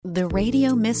The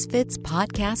Radio Misfits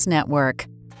Podcast Network.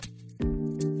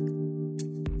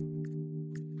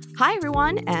 Hi,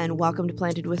 everyone, and welcome to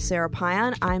Planted with Sara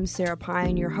Pion. I'm Sara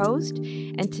Pion, your host,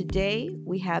 and today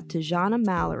we have TaJanna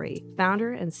Mallory,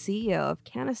 founder and CEO of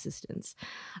CannAssistants,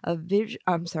 a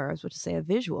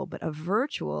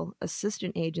virtual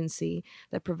assistant agency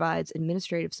that provides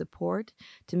administrative support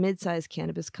to mid-sized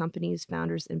cannabis companies,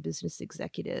 founders, and business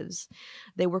executives.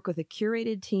 They work with a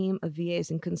curated team of VAs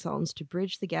and consultants to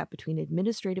bridge the gap between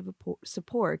administrative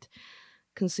support,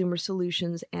 consumer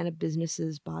solutions, and a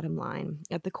business's bottom line.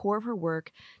 At the core of her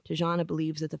work, TaJanna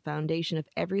believes that the foundation of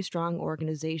every strong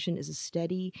organization is a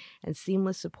steady and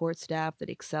seamless support staff that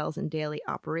excels in daily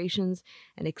operations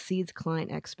and exceeds client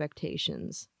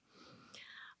expectations.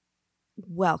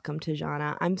 Welcome,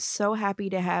 TaJanna. I'm so happy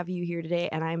to have you here today,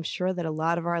 and I'm sure that a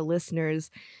lot of our listeners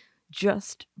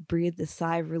just breathed a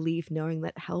sigh of relief knowing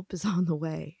that help is on the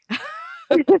way.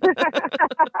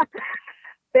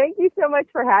 Thank you so much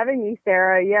for having me,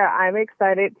 Sara. Yeah, I'm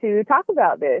excited to talk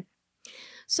about this.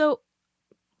 So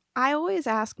I always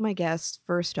ask my guests,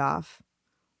 first off,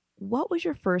 what was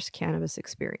your first cannabis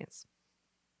experience?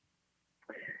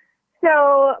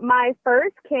 So my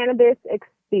first cannabis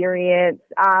experience,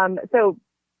 so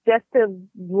just to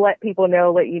let people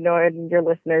know, let you know, and your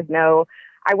listeners know,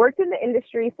 I worked in the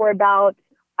industry for about,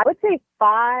 I would say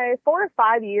 4 or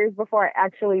 5 years before I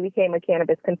actually became a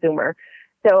cannabis consumer.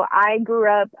 So I grew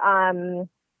up, in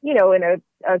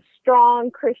a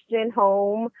strong Christian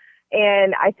home.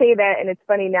 And I say that, and it's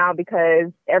funny now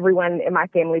because everyone in my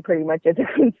family pretty much is a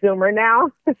consumer now.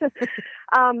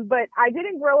 But I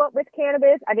didn't grow up with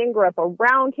cannabis. I didn't grow up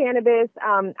around cannabis.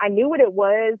 I knew what it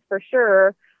was for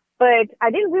sure, but I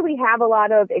didn't really have a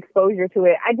lot of exposure to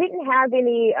it. I didn't have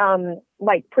any,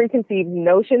 preconceived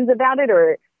notions about it,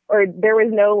 or there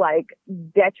was no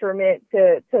detriment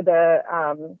to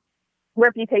the,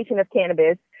 reputation of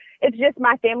cannabis. It's just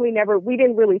my family we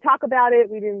didn't really talk about it.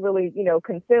 We didn't really,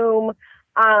 consume.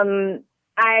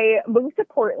 I moved to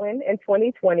Portland in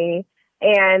 2020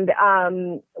 and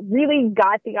really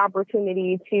got the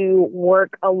opportunity to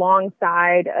work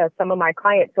alongside some of my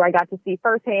clients. So I got to see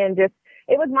firsthand it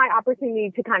was my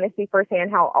opportunity to kind of see firsthand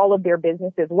how all of their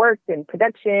businesses worked in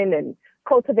production and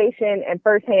cultivation and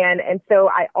firsthand. And so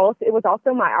it was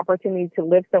also my opportunity to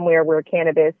live somewhere where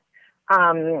cannabis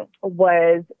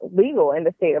was legal in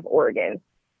the state of Oregon.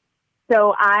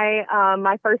 So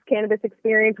my first cannabis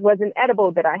experience was an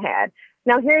edible that I had.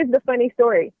 Now, here's the funny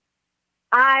story.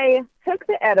 I took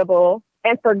the edible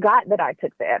and forgot that I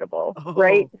took the edible,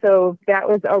 right? So that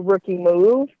was a rookie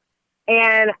move.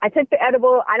 And I took the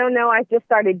edible. I don't know. I just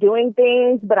started doing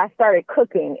things, but I started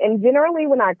cooking. And generally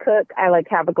when I cook, I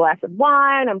have a glass of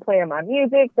wine. I'm playing my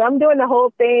music. So I'm doing the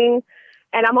whole thing.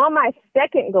 And I'm on my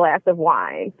second glass of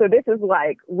wine. So this is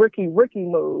rookie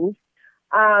move.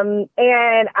 And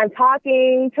I'm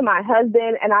talking to my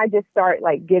husband and I just start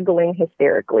giggling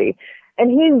hysterically.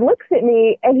 And he looks at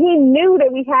me and he knew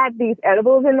that we had these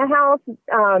edibles in the house.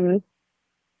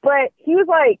 But he was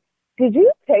like, "Did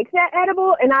you take that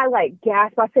edible?" And I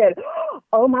gasped. I said,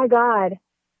 "Oh my God,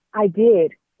 I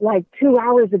did 2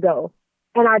 hours ago.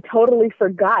 And I totally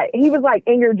forgot." He was like,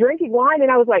 "And you're drinking wine?" And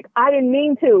I was like, "I didn't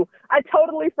mean to. I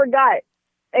totally forgot."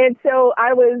 And so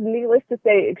I was, needless to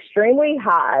say, extremely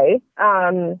high.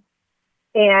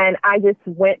 And I just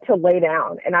went to lay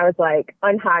down and I was like,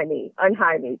 unhigh me,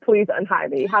 please unhigh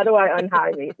me. How do I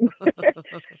unhigh me?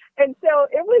 And so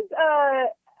it was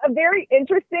a very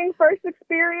interesting first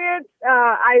experience.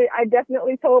 I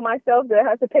definitely told myself that I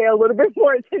have to pay a little bit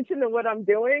more attention to what I'm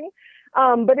doing.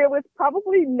 But it was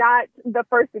probably not the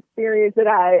first experience that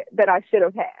I should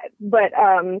have had. But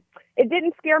it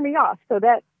didn't scare me off, so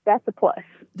that's a plus.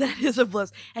 That is a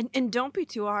plus. And don't be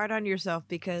too hard on yourself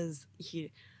because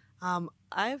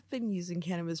I've been using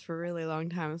cannabis for a really long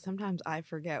time, and sometimes I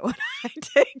forget when I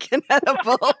take an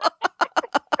edible.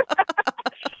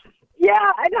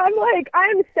 Yeah, and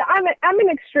I'm an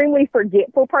extremely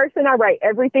forgetful person. I write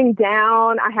everything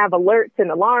down. I have alerts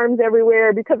and alarms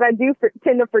everywhere because I do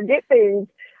tend to forget things.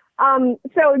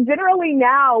 So generally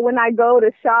now when I go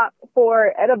to shop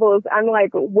for edibles, I'm like,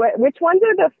 which ones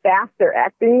are the faster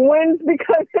acting ones?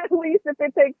 Because at least if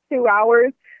it takes 2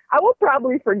 hours, I will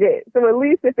probably forget. So at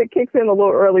least if it kicks in a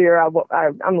little earlier,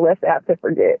 I'm less apt to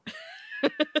forget.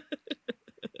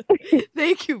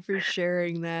 Thank you for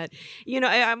sharing that.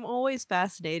 I'm always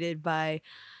fascinated by,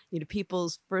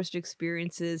 people's first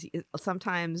experiences.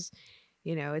 Sometimes,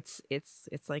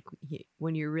 it's like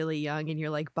when you're really young and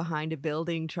you're behind a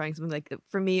building trying something.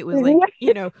 For me, it was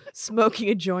smoking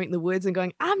a joint in the woods and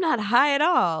going, I'm not high at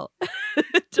all.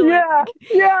 to like,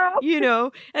 Yeah, yeah,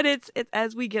 and it's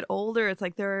as we get older, it's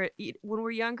like when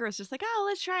we're younger, it's just like, oh,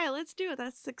 let's try it, let's do it,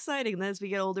 that's exciting. And then as we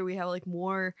get older, we have like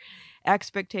more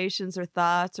expectations or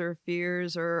thoughts or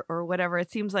fears or whatever.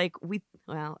 It seems like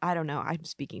well, I don't know, I'm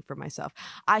speaking for myself.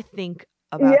 I think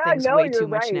about yeah. things No, way you're too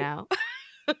much right. now.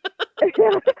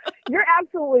 You're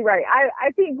absolutely right.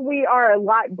 I think we are a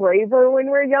lot braver when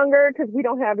we're younger because we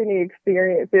don't have any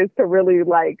experiences to really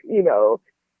like,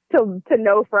 to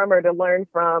know from or to learn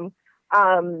from.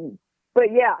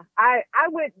 But yeah, I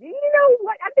would,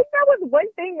 like, I think that was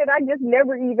one thing that I just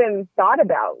never even thought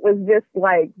about was just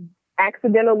like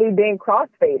accidentally being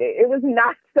crossfaded. It was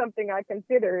not something I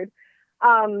considered.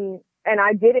 And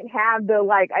I didn't have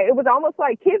it was almost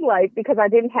like kid life because I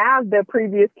didn't have the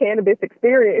previous cannabis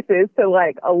experiences to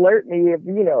like alert me if,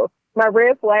 my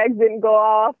red flags didn't go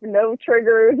off, no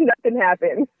triggers, nothing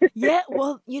happened. Yeah,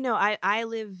 well, I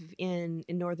live in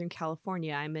Northern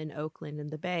California. I'm in Oakland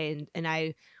in the Bay,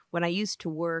 and when I used to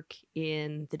work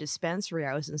in the dispensary,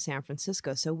 I was in San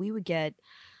Francisco. So we would get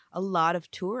a lot of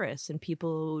tourists, and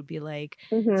people would be like,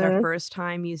 it's our Hmm. first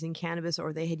time using cannabis,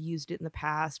 or they had used it in the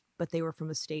past, but they were from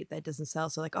a state that doesn't sell.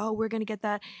 So like, oh, we're going to get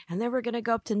that. And then we're going to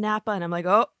go up to Napa. And I'm like,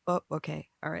 oh, okay.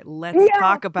 All right, let's Yeah,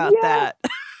 talk about yeah, that.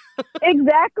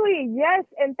 exactly. Yes.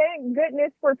 And thank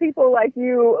goodness for people like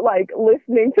you, like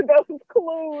listening to those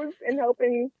clues and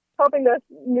helping us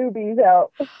newbies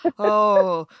out.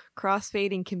 Oh,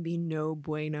 crossfading can be no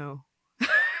bueno.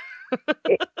 I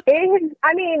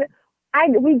mean,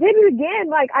 we did it again.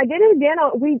 Like I did it again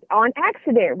on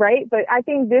accident, right? But I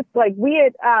think this like we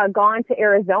had gone to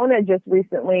Arizona just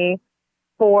recently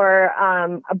for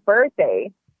a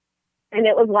birthday, and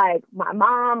it was like my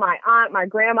mom, my aunt, my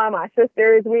grandma, my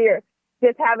sisters. We are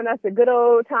just having us a good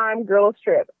old time girls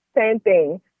trip. Same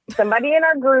thing. Somebody in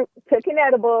our group took an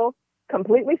edible,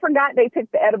 completely forgot they took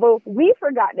the edible. We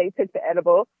forgot they took the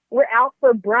edible. We're out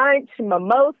for brunch,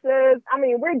 mimosas. I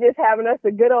mean, we're just having us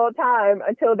a good old time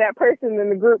until that person in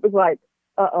the group was like,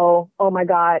 oh my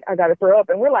God, I got to throw up.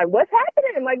 And we're like, what's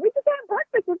happening? Like, we just had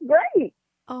breakfast. It's great.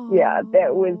 Yeah,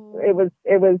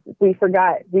 we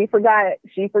forgot,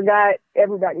 she forgot,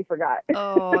 everybody forgot.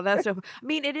 Oh, that's so. I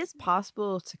mean, it is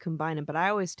possible to combine them, but I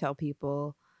always tell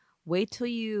people, wait till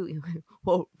you.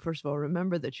 Well, first of all,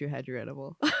 remember that you had your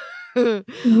edible,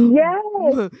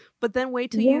 Yes, but then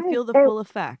wait till you yes. feel the And full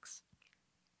effects.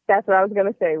 that's what I was going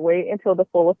to say. Wait until the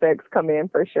full effects come in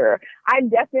for sure. I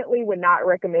definitely would not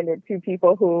recommend it to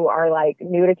people who are like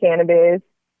new to cannabis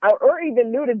or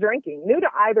even new to drinking, new to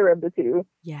either of the two.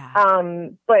 Yeah.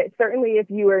 But certainly if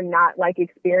you are not like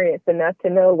experienced enough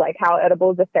to know like how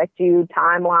edibles affect you,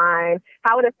 timeline,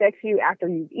 how it affects you after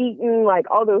you've eaten, like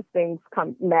all those things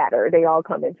matter. They all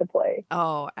come into play.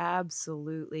 Oh,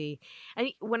 absolutely. And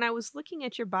when I was looking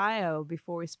at your bio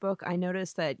before we spoke, I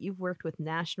noticed that you've worked with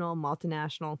national,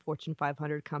 multinational, Fortune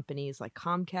 500 companies like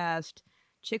Comcast,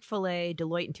 Chick-fil-A,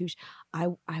 Deloitte and Touche.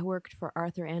 I worked for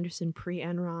Arthur Andersen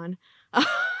pre-Enron.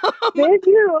 Did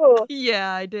you?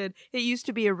 Yeah, I did. It used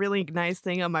to be a really nice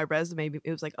thing on my resume.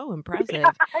 It was like, oh, impressive.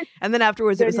 And then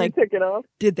afterwards, it Then was you like, took it off.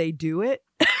 did they do it?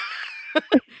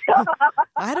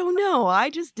 I don't know. I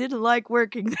just didn't like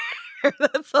working there.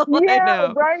 That's all I Yeah,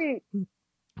 know. right.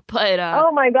 But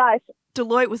Oh my gosh.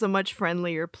 Deloitte was a much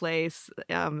friendlier place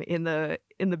in the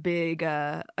big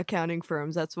accounting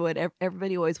firms. That's what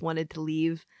everybody always wanted to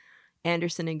leave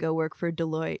Anderson and go work for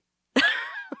Deloitte.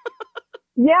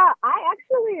 Yeah,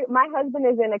 my husband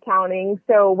is in accounting.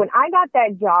 So when I got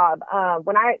that job,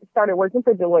 when I started working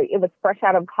for Deloitte, it was fresh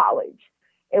out of college.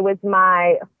 It was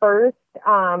my first, it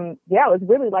was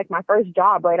really like my first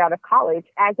job right out of college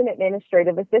as an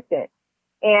administrative assistant.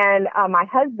 And my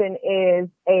husband is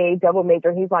a double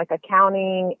major. He's like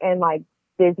accounting and like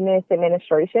business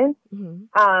administration.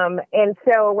 Mm-hmm. And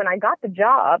so when I got the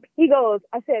job, he goes,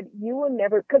 I said, you will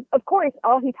never, because of course,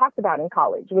 all he talked about in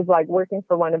college was like working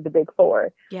for one of the big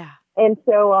four. Yeah. And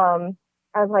so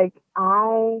I was like,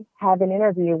 I have an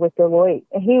interview with Deloitte.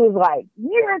 And he was like,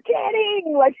 you're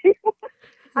kidding. Like,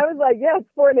 I was like, yes,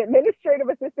 for an administrative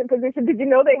assistant position. Did you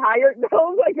know they hired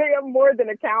those? Like, they have more than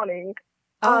accounting.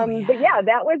 Yeah. But yeah,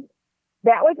 that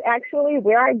was actually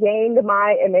where I gained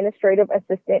my administrative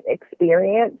assistant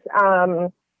experience.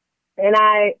 And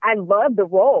I loved the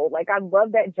role. Like, I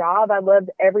loved that job. I loved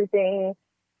everything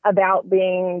about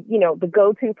being, the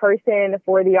go-to person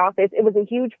for the office. It was a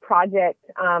huge project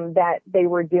that they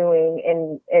were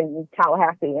doing in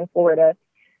Tallahassee in Florida.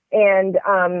 And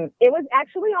it was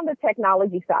actually on the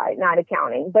technology side, not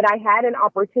accounting. But I had an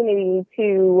opportunity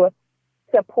to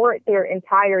support their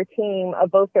entire team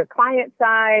of both their client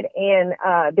side and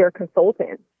their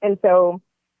consultants. And so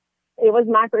it was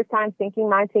my first time sinking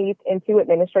my teeth into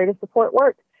administrative support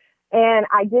work. And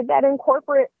I did that in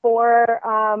corporate for,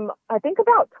 I think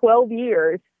about 12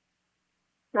 years.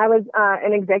 I was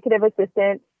an executive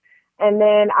assistant. And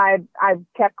then I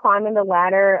kept climbing the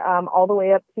ladder all the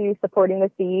way up to supporting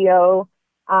the CEO,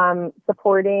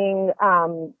 supporting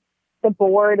the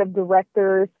board of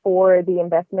directors for the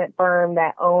investment firm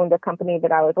that owned a company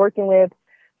that I was working with,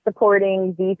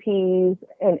 supporting VPs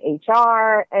and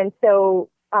HR. And so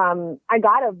I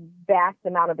got a vast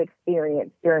amount of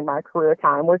experience during my career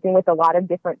time working with a lot of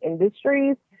different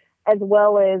industries, as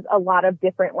well as a lot of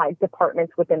different like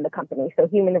departments within the company. So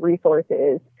human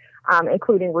resources,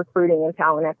 including recruiting and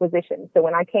talent acquisition. So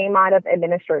when I came out of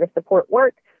administrative support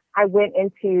work, I went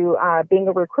into being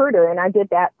a recruiter, and I did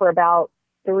that for about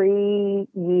 3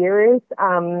 years.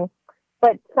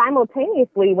 But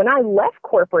simultaneously, when I left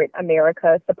corporate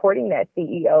America supporting that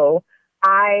CEO,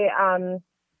 I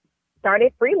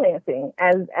started freelancing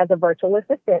as a virtual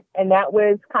assistant. And that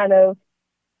was kind of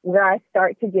where I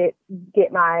start to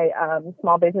get my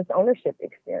small business ownership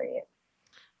experience.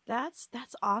 That's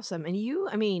awesome. And you,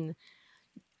 I mean,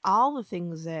 all the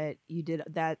things that you did,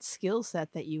 that skill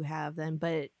set that you have then,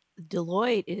 but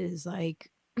Deloitte is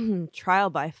like trial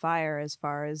by fire as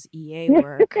far as EA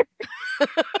work.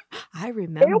 I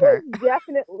remember. It was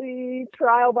definitely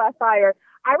trial by fire.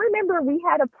 I remember we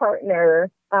had a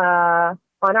partner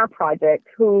on our project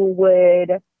who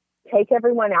would take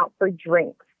everyone out for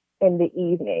drinks in the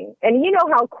evening. And you know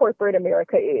how corporate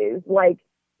America is. Like,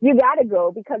 you got to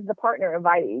go because the partner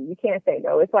invited you. You can't say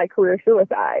no. It's like career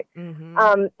suicide. Mm-hmm.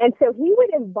 And so he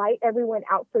would invite everyone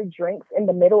out for drinks in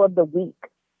the middle of the week.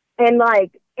 And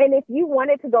if you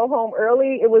wanted to go home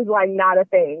early, it was like not a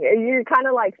thing. And you're kind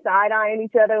of like side eyeing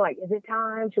each other. Like, is it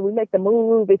time? Should we make the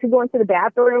move? If you're going to the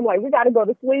bathroom, like, we got to go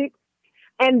to sleep.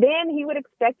 And then he would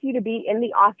expect you to be in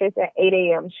the office at 8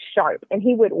 a.m. sharp. And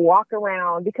he would walk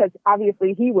around because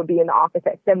obviously he would be in the office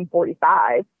at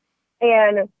 7:45.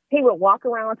 And he would walk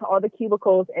around to all the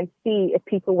cubicles and see if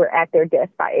people were at their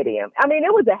desk by 8 a.m. I mean,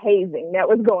 it was a hazing that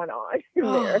was going on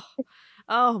there.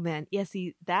 Oh, man. Yeah,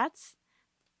 see, that's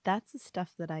the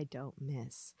stuff that I don't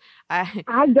miss. I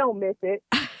don't miss it.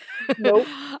 Nope.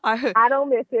 I don't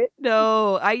miss it.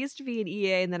 No, I used to be an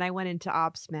EA, and then I went into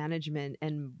ops management.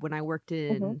 And when I worked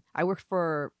I worked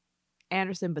for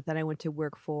Anderson, but then I went to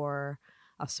work for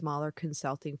a smaller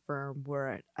consulting firm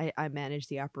where I managed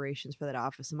the operations for that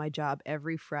office. And my job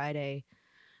every Friday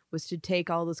was to take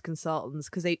all those consultants,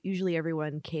 because usually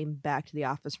everyone came back to the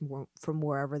office from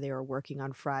wherever they were working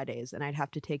on Fridays, and I'd have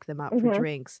to take them out for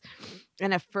drinks.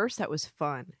 And at first that was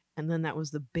fun, and then that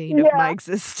was the bane of my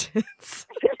existence.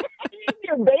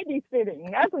 You're babysitting.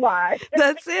 That's why.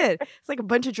 That's it. It's like a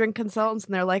bunch of drink consultants,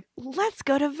 and they're like, "Let's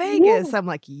go to Vegas." I'm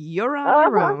like, "You're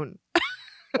on your own."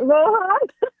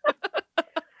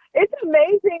 It's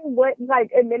amazing what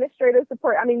like administrative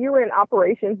support. I mean, you were in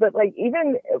operations, but like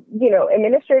even,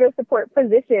 administrative support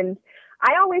positions,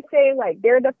 I always say like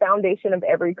they're the foundation of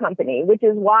every company, which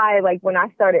is why like when I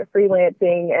started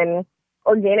freelancing and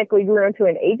organically grew into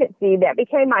an agency, that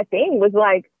became my thing, was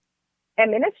like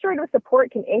administrative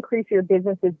support can increase your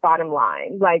business's bottom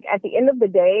line. Like at the end of the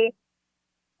day,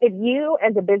 if you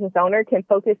as a business owner can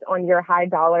focus on your high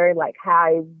dollar, like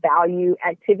high value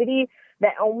activity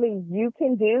that only you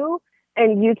can do,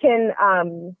 and you can,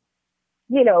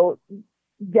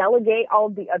 delegate all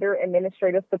the other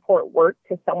administrative support work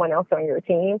to someone else on your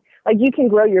team, like you can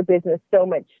grow your business so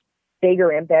much bigger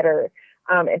and better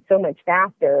and so much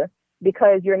faster,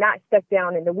 because you're not stuck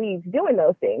down in the weeds doing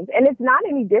those things. And it's not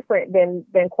any different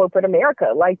than corporate America.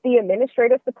 Like the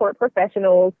administrative support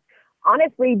professionals,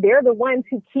 honestly, they're the ones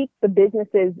who keep the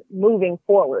businesses moving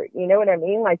forward. You know what I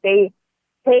mean? Like they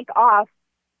take off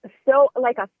so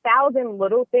like 1,000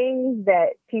 little things that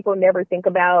people never think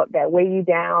about that weigh you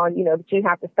down, that you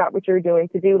have to stop what you're doing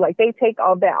to do. Like they take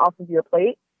all that off of your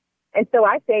plate. And so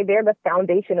I say they're the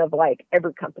foundation of like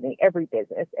every company, every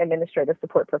business. Administrative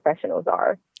support professionals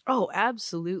are. Oh,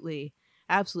 absolutely.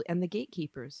 Absolutely. And the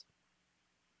gatekeepers.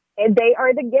 And they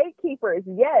are the gatekeepers.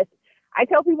 Yes. I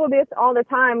tell people this all the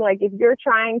time. Like if you're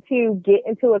trying to get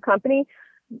into a company,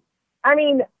 I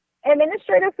mean,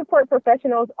 administrative support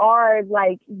professionals are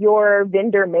like your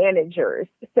vendor managers.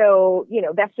 So,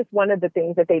 that's just one of the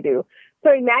things that they do.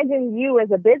 So imagine you as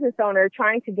a business owner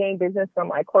trying to gain business from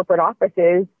like corporate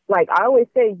offices. Like I always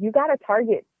say, you got to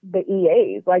target the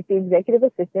EAs, like the executive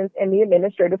assistants and the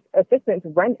administrative assistants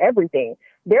run everything.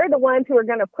 They're the ones who are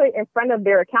going to put in front of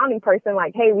their accounting person,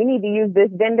 like, hey, we need to use this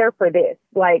vendor for this.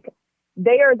 Like,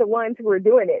 they are the ones who are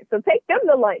doing it. So take them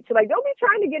to lunch. Like, don't be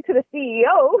trying to get to the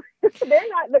CEO.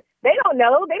 They don't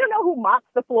know. They don't know who mops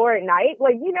the floor at night.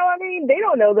 Like, you know what I mean? They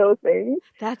don't know those things.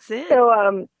 That's it. So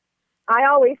I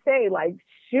always say, like,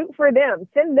 shoot for them.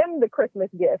 Send them the Christmas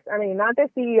gifts. I mean, not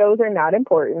that CEOs are not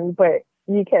important, but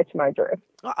you catch my drift.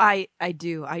 I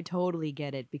do. I totally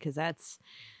get it, because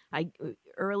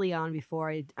early on,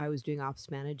 before I was doing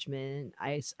ops management,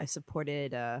 I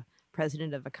supported a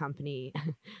president of a company.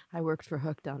 I worked for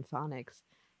Hooked on Phonics,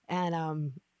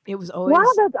 and it was always,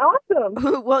 wow, that's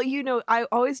awesome. well, I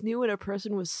always knew when a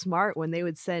person was smart when they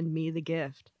would send me the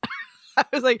gift. I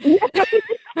was like, That's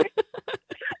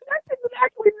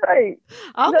exactly right.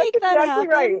 I'll That's make that exactly happen.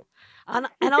 Right.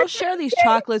 And I'll share these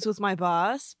chocolates with my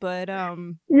boss, but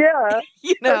Yeah,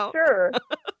 you for know, sure.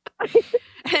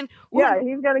 and Yeah,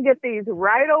 he's gonna get these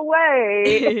right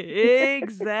away.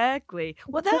 exactly.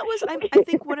 Well, that was, I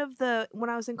think, when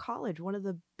I was in college, one of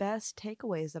the best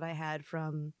takeaways that I had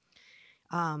from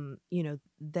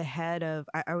the head of,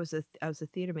 I was a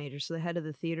theater major, so the head of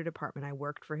the theater department, I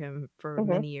worked for him for Mhm.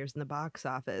 many years in the box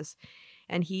office,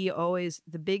 and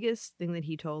the biggest thing that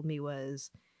he told me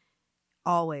was,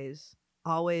 always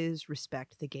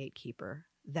respect the gatekeeper.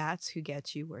 That's who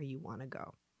gets you where you want to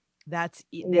go.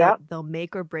 Yep. They'll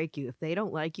make or break you. If they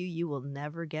don't like you, you will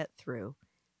never get through.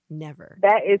 Never.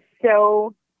 That is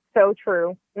so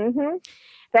true. That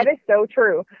And is so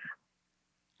true.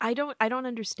 I don't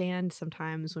understand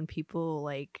sometimes when people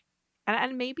like,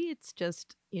 and maybe it's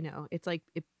just, it's like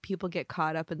if people get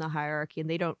caught up in the hierarchy and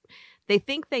they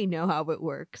think they know how it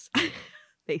works.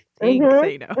 They think Mhm.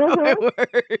 they know how Mhm. it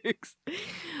works.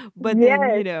 But then,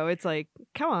 Yes. it's like,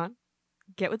 come on,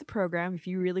 get with the program if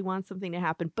you really want something to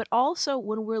happen. But also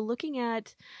when we're looking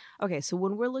at,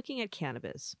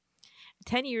 cannabis,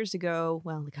 10 years ago,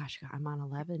 well, gosh, I'm on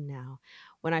 11 now.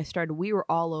 When I started, we were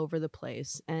all over the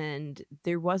place, and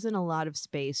there wasn't a lot of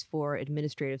space for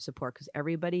administrative support because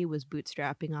everybody was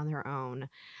bootstrapping on their own.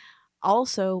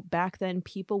 Also, back then,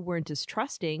 people weren't as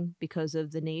trusting because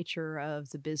of the nature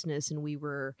of the business, and we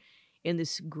were in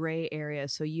this gray area.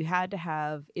 So you had to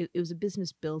have it was a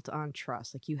business built on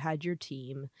trust. Like, you had your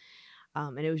team,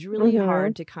 and it was really Mhm.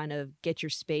 hard to kind of get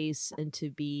your space and to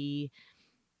be,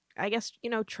 I guess,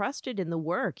 trusted in the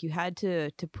work. You had to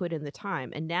put in the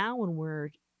time. And now when we're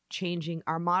changing,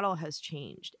 our model has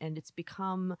changed, and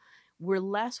we're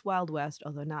less Wild West,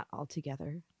 although not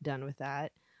altogether done with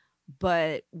that.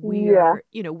 But Yeah.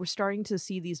 we're starting to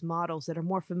see these models that are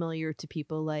more familiar to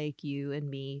people like you and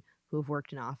me who have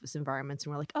worked in office environments.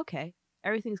 And we're like, okay,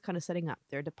 everything's kind of setting up.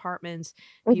 There are departments,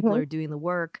 people Mhm. are doing the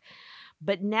work.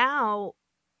 But now,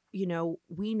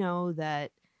 we know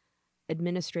that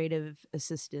administrative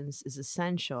assistance is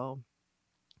essential.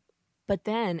 But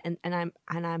then, I'm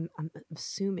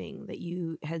assuming that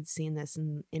you had seen this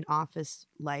in office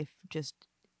life just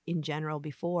in general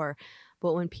before,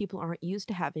 but when people aren't used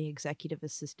to having executive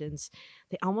assistants,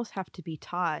 they almost have to be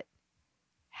taught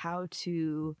how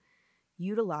to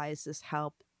utilize this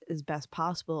help as best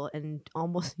possible, and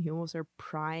you almost are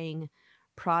prying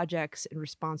projects and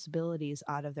responsibilities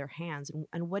out of their hands.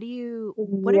 And what have you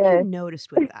Yes.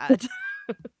 noticed with that?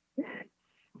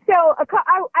 So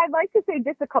I'd like to say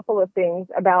just a couple of things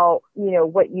about,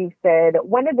 what you said.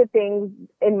 One of the things,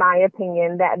 in my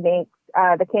opinion, that makes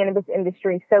the cannabis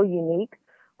industry so unique,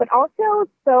 but also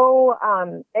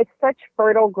it's such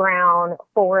fertile ground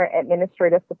for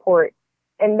administrative support.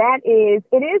 And it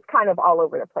is kind of all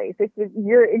over the place.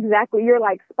 You're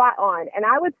like spot on. And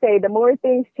I would say the more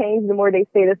things change, the more they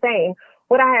stay the same.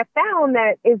 What I have found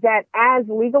is that as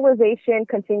legalization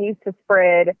continues to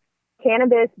spread,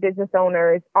 cannabis business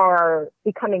owners are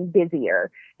becoming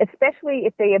busier, especially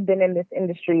if they have been in this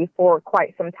industry for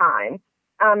quite some time.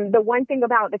 The one thing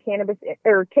about the cannabis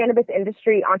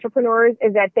industry entrepreneurs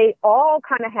is that they all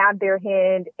kind of have their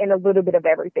hand in a little bit of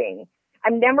everything.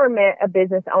 I've never met a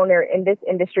business owner in this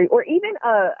industry, or even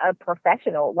a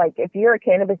professional. Like, if you're a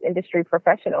cannabis industry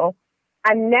professional,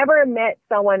 I've never met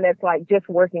someone that's like just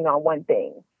working on one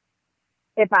thing.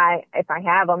 If I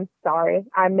have, I'm sorry,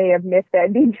 I may have missed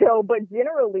that detail, but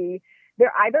generally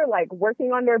they're either like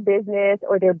working on their business,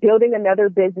 or they're building another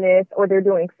business, or they're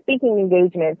doing speaking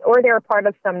engagements, or they're a part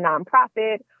of some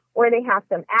nonprofit, or they have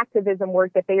some activism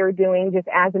work that they are doing just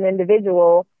as an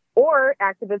individual, or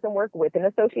activism work with an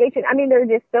association. I mean, there are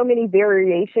just so many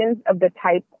variations of the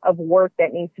type of work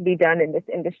that needs to be done in this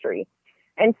industry.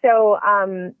 And so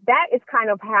that is kind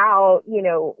of how,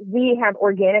 we have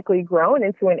organically grown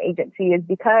into an agency, is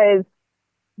because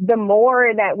the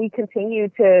more that we continue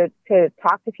to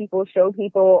talk to people, show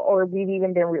people, or we've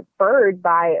even been referred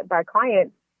by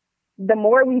clients, the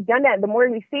more we've done that, the more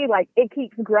we see like it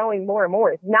keeps growing more and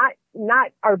more. It's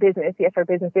not our business. Yes, our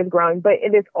business is growing, but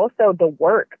it is also the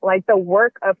work. Like the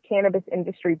work of cannabis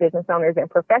industry business owners and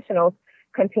professionals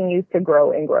continues to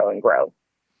grow and grow and grow.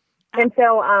 And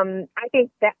so I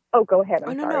think that, oh, go ahead.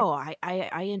 I'm sorry. No.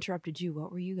 I interrupted you.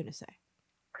 What were you going to say?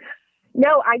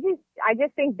 No, I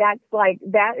just think that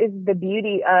is the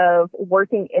beauty of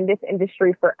working in this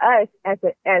industry for us as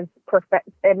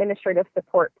administrative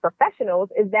support professionals,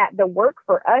 is that the work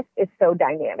for us is so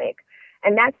dynamic.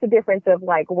 And that's the difference of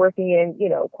like working in, you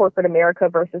know, corporate America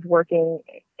versus working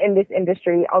in this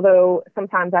industry. Although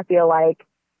sometimes I feel like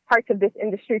parts of this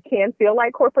industry can feel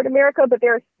like corporate America, but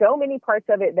there are so many parts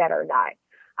of it that are not.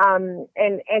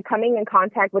 And coming in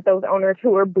contact with those owners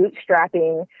who are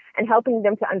bootstrapping and helping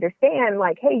them to understand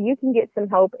like, hey, you can get some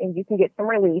help and you can get some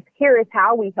relief. Here is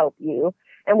how we help you.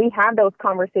 And we have those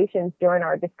conversations during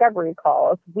our discovery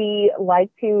calls. We like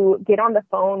to get on the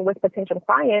phone with potential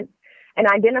clients and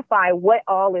identify what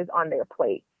all is on their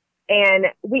plate. And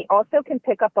we also can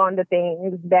pick up on the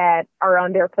things that are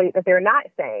on their plate that they're not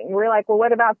saying. We're like, well,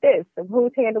 what about this?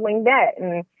 Who's handling that?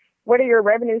 And what are your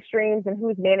revenue streams and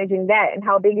who's managing that? And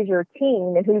how big is your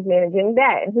team and who's managing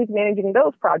that? And who's managing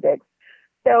those projects?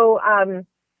 So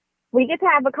we get to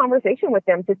have a conversation with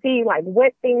them to see like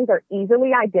what things are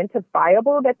easily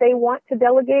identifiable that they want to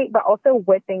delegate, but also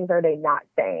what things are they not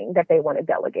saying that they want to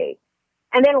delegate.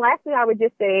 And then lastly, I would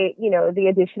just say, you know, the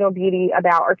additional beauty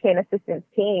about our CannAssistants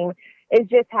team is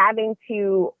just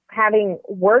having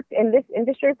worked in this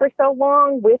industry for so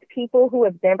long with people who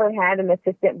have never had an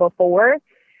assistant before.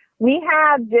 We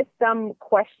have just some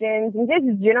questions and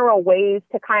just general ways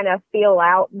to kind of feel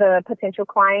out the potential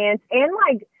clients and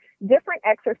like different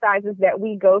exercises that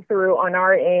we go through on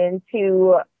our end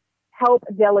to help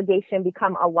delegation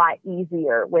become a lot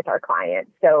easier with our clients.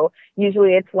 So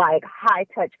usually it's like high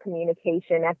touch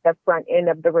communication at the front end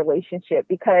of the relationship,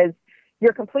 because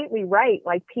you're completely right.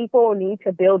 Like people need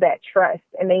to build that trust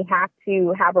and they have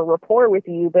to have a rapport with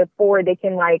you before they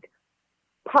can like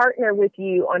partner with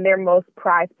you on their most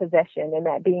prized possession, and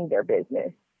that being their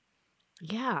business.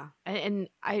 Yeah. And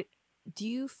do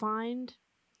you find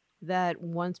that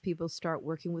once people start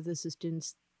working with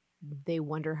assistants, they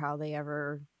wonder how they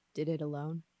ever did it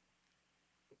alone?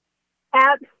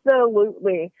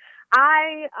 Absolutely.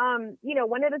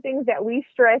 One of the things that we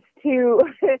stress to,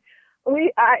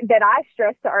 that I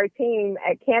stress to our team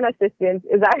at CannAssistants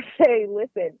is I say,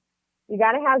 listen, you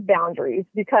got to have boundaries,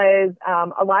 because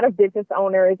a lot of business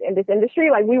owners in this industry,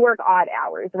 like we work odd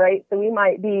hours, right? So we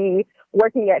might be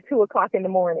working at 2:00 in the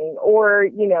morning, or,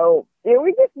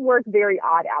 we just work very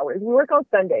odd hours. We work on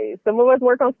Sundays. Some of us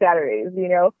work on Saturdays,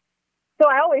 So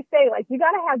I always say, like, you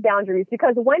got to have boundaries,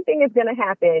 because one thing is going to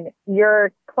happen.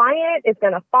 Your client is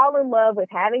going to fall in love with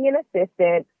having an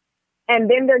assistant, and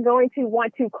then they're going to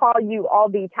want to call you all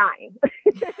the time.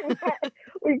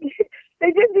 They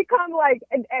just become like,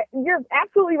 and you're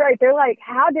absolutely right. They're like,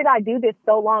 how did I do this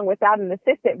so long without an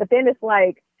assistant? But then it's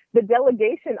like the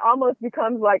delegation almost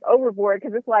becomes like overboard,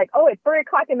 because it's like, oh, at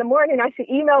 3:00 in the morning, I should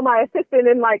email my assistant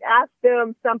and like ask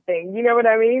them something. You know what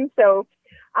I mean? So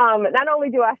not only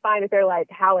do I find that they're like,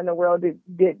 how in the world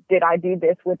did I do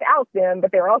this without them?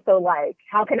 But they're also like,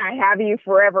 how can I have you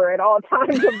forever at all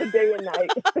times of the day and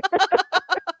night?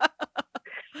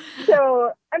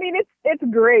 So, I mean, it's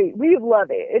great. We love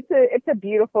it. It's a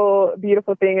beautiful,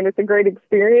 beautiful thing, and it's a great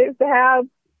experience to have.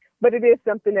 But it is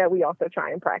something that we also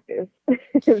try and practice.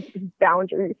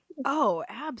 Boundaries. Oh,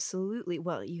 absolutely.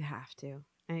 Well, you have to.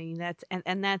 I mean, that's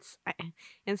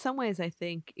in some ways, I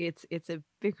think it's a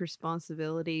big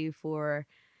responsibility for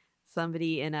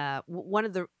somebody in one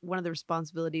of the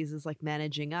responsibilities is like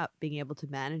managing up, being able to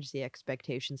manage the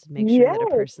expectations and make sure that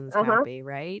a person's happy,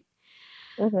 right?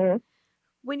 Mm-hmm.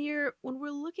 When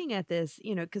we're looking at this,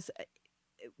 because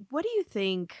what do you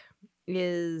think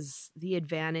is the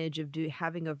advantage of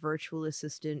having a virtual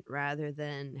assistant rather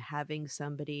than having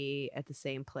somebody at the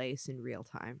same place in real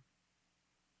time?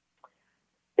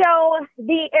 So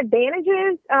the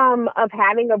advantages of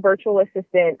having a virtual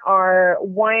assistant are,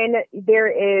 one, there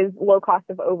is low cost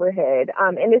of overhead.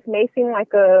 And this may seem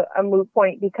like a moot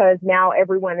point because now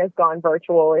everyone has gone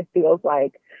virtual, it feels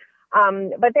like.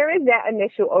 But there is that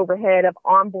initial overhead of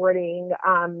onboarding,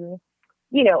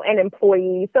 an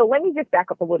employee. So let me just back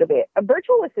up a little bit.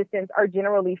 Virtual assistants are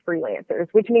generally freelancers,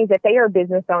 which means that they are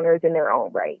business owners in their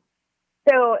own right.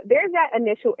 So there's that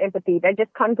initial empathy that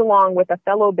just comes along with a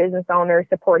fellow business owner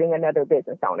supporting another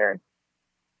business owner.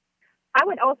 I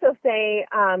would also say,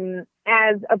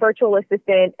 as a virtual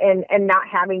assistant and not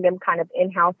having them kind of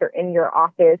in-house or in your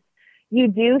office, you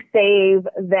do save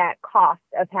that cost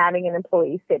of having an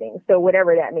employee sitting. So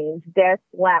whatever that means, desk,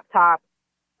 laptop,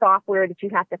 software that you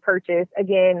have to purchase.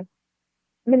 Again,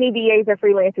 many VAs are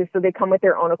freelancers, so they come with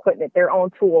their own equipment, their own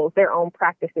tools, their own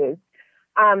practices.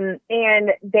 And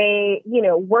they,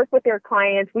 work with their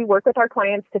clients. We work with our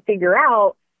clients to figure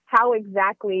out how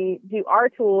exactly do our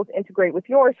tools integrate with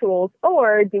your tools,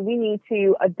 or do we need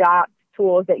to adopt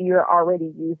tools that you're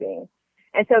already using?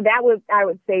 And so I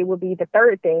would say would be the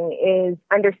third thing, is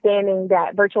understanding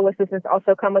that virtual assistants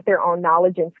also come with their own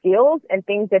knowledge and skills, and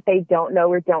things that they don't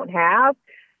know or don't have,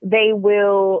 they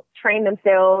will train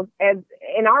themselves. As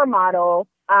in our model,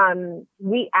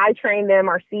 I train them,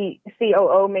 our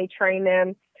COO may train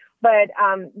them, but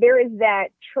there is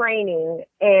that training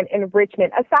and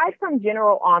enrichment aside from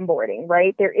general onboarding,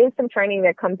 right? There is some training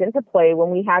that comes into play when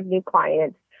we have new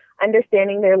clients,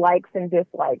 understanding their likes and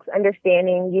dislikes,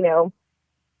 understanding,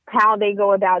 how they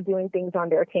go about doing things on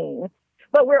their team.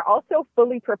 But we're also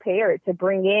fully prepared to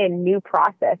bring in new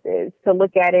processes, to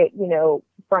look at it,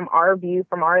 from our view,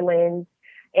 from our lens,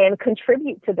 and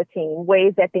contribute to the team,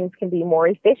 ways that things can be more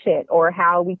efficient, or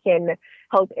how we can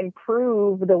help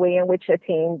improve the way in which a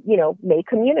team, may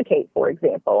communicate, for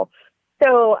example.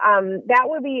 So that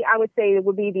would be, I would say,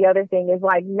 would be the other thing, is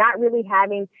like not really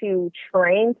having to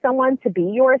train someone to be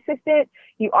your assistant.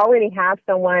 You already have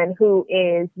someone who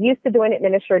is used to doing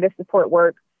administrative support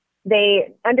work.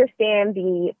 They understand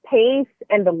the pace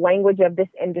and the language of this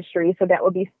industry. So that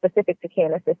would be specific to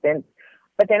CannAssistants.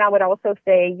 But then I would also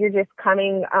say you're just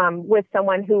coming with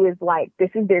someone who is like, this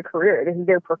is their career, this is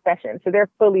their profession. So they're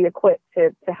fully equipped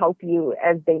to help you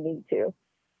as they need to.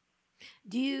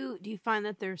 Do you find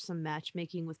that there's some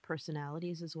matchmaking with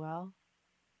personalities as well?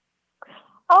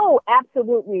 Oh,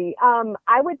 absolutely.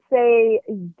 I would say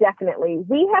definitely.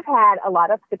 We have had a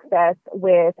lot of success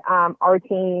with our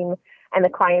team and the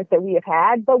clients that we have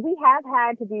had, but we have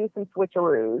had to do some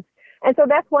switcheroos. And so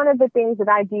that's one of the things that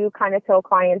I do kind of tell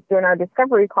clients during our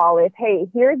discovery call is, hey,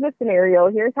 here's the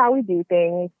scenario. Here's how we do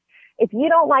things. If you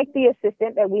don't like the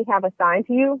assistant that we have assigned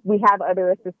to you, we have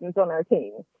other assistants on our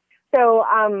team. So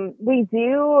we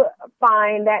do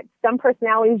find that some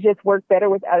personalities just work better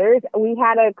with others. We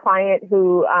had a client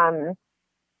who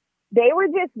they were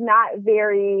just not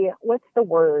very, what's the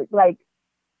word? Like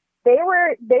they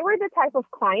were the type of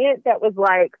client that was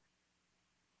like,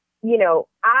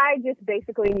 I just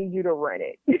basically need you to run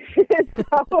it.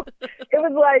 So it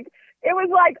was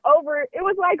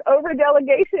like over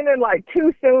delegation and like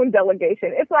too soon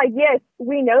delegation. It's like, yes,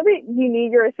 we know that you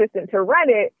need your assistant to run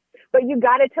it, but you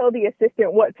got to tell the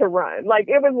assistant what to run. Like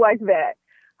it was like that.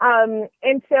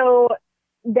 And so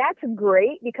that's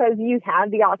great because you have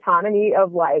the autonomy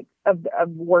of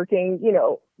working,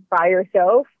 by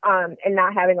yourself, and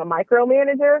not having a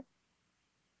micromanager.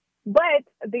 But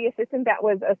the assistant that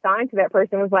was assigned to that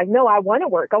person was like, no, I want to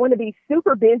work. I want to be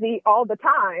super busy all the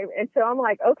time. And so I'm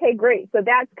like, okay, great. So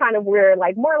that's kind of where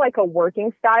more like a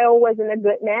working style wasn't a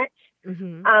good match.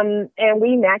 Mm-hmm. And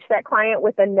we matched that client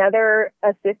with another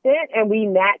assistant, and we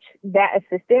matched that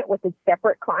assistant with a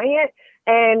separate client,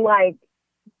 and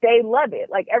they love it.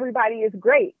 Like everybody is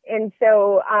great. And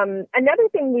so, another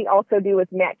thing we also do is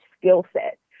match skill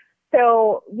sets.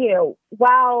 So,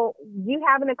 while you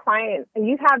have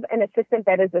you have an assistant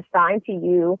that is assigned to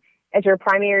you as your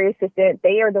primary assistant,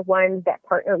 they are the ones that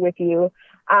partner with you.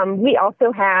 We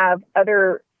also have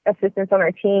other assistants on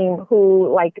our team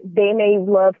who they may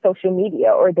love social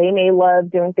media, or they may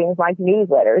love doing things like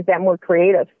newsletters, that more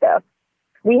creative stuff.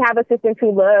 We have assistants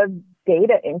who love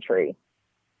data entry.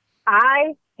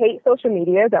 I hate social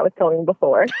media, as I was telling you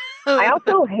before. I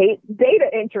also hate data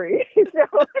entry.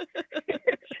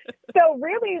 So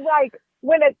really,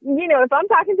 when if I'm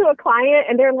talking to a client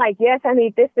and they're like, yes, I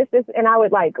need this, and I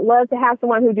would love to have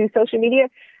someone who do social media.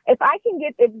 If I can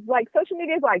get, if social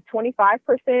media is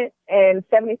 25% and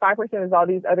 75% is all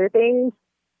these other things,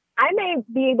 I may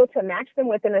be able to match them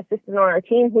with an assistant on our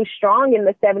team who's strong in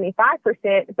the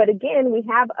 75%. But again, we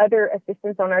have other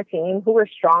assistants on our team who are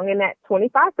strong in that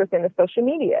 25% of social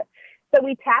media. So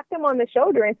we tap them on the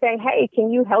shoulder and say, hey,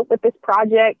 can you help with this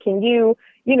project? Can you,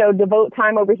 devote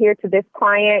time over here to this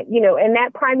client? And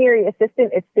that primary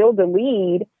assistant is still the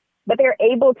lead, but they're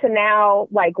able to now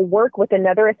work with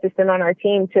another assistant on our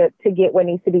team to get what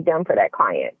needs to be done for that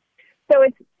client. So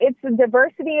it's a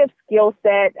diversity of skill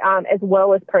set, as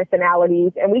well as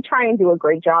personalities. And we try and do a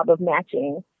great job of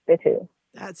matching the two.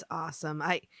 That's awesome.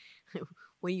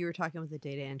 When you were talking with the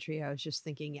data entry, I was just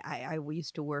thinking, I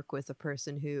used to work with a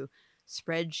person who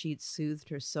spreadsheets soothed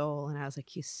her soul. And I was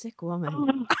like, you sick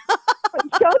woman.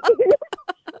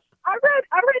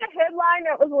 I read a headline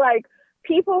that was like,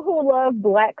 people who love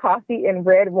black coffee and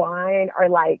red wine are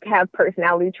like have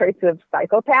personality traits of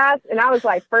psychopaths. And I was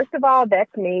like, first of all,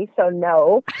 that's me, so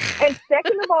no. And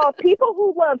second of all, people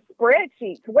who love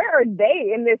spreadsheets, where are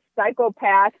they in this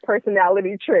psychopath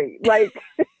personality trait? Like,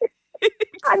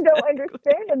 I don't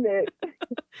understand it.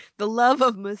 The love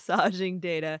of massaging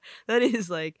data. That is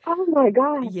like, Oh my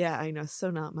God. yeah, I know. So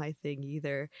not my thing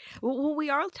either. Well, we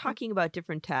are talking about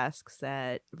different tasks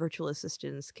that virtual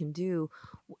assistants can do.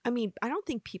 I mean, I don't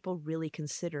think people really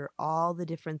consider all the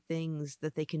different things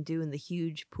that they can do in the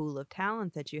huge pool of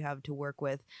talent that you have to work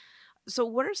with. So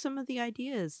what are some of the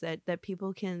ideas that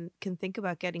people can think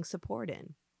about getting support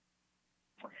in?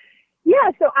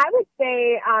 Yeah, so I would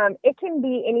say it can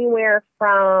be anywhere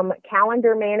from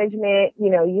calendar management. You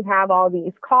know, you have all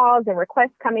these calls and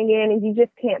requests coming in and you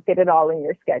just can't fit it all in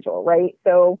your schedule, right?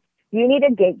 So you need a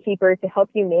gatekeeper to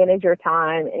help you manage your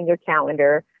time and your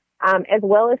calendar, as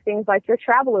well as things like your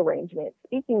travel arrangements,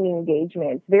 speaking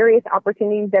engagements, various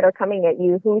opportunities that are coming at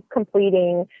you, who's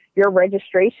completing your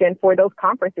registration for those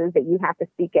conferences that you have to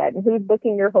speak at, and who's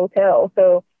booking your hotel.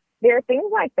 So there are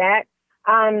things like that.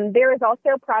 There is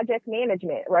also project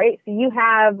management, right? So you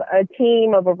have a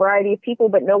team of a variety of people,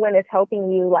 but no one is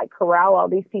helping you like corral all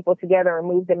these people together and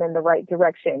move them in the right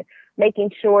direction, making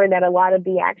sure that a lot of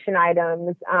the action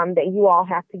items that you all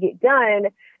have to get done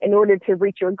in order to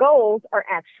reach your goals are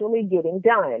actually getting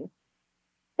done.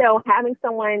 So having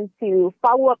someone to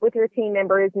follow up with your team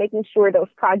members, making sure those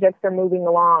projects are moving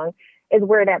along is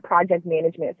where that project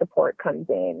management support comes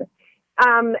in.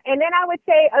 And then I would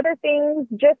say other things,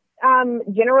 just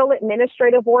general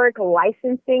administrative work,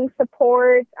 licensing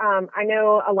support. I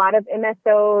know a lot of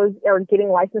MSOs are getting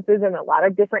licenses in a lot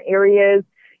of different areas.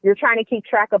 You're trying to keep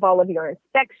track of all of your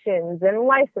inspections and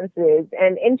licenses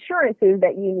and insurances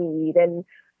that you need. And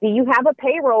do you have a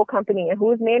payroll company and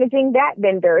who's managing that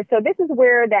vendor? So this is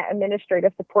where that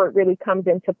administrative support really comes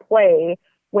into play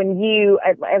when you,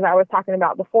 as I was talking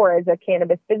about before, as a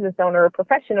cannabis business owner or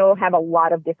professional, have a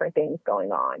lot of different things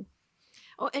going on.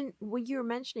 Oh, and when you were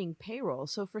mentioning payroll,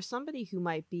 so for somebody who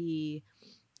might be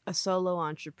a solo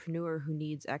entrepreneur who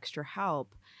needs extra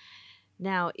help,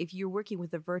 now, if you're working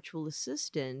with a virtual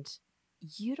assistant,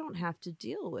 you don't have to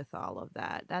deal with all of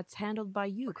that. That's handled by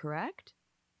you, correct?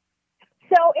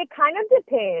 So it kind of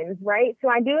depends, right? So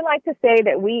I do like to say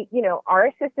that our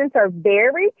assistants are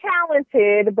very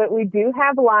talented, but we do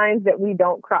have lines that we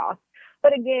don't cross.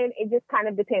 But again, it just kind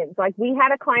of depends. Like we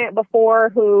had a client before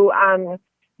who,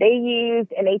 they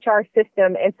used an HR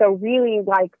system. And so really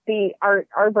like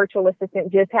our virtual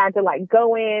assistant just had to like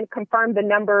go in, confirm the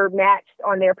number matched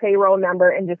on their payroll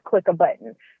number and just click a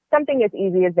button. Something as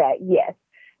easy as that. Yes.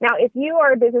 Now, if you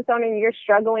are a business owner and you're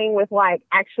struggling with like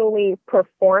actually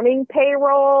performing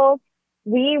payroll,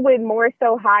 we would more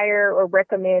so hire or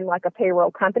recommend like a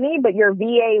payroll company, but your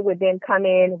VA would then come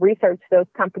in, research those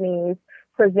companies,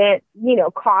 present,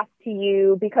 costs to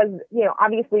you because,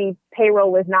 obviously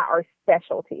payroll is not our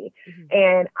specialty. Mm-hmm.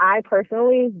 And I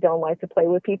personally don't like to play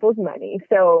with people's money.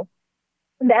 So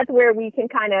that's where we can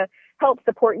kind of help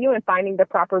support you in finding the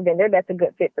proper vendor that's a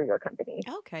good fit for your company.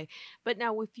 Okay. But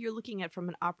now if you're looking at from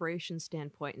an operations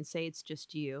standpoint and say it's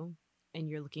just you and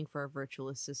you're looking for a virtual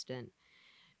assistant,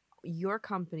 your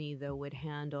company though would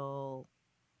handle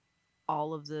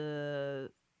all of the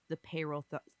payroll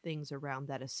things around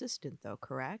that assistant though,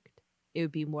 correct? It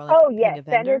would be more like paying a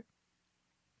vendor?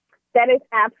 That is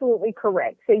absolutely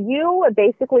correct. So you would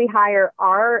basically hire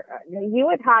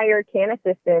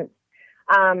CannAssistants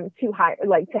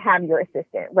to have your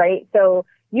assistant, right? So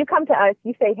you come to us,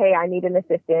 you say, hey, I need an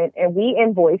assistant, and we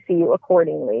invoice you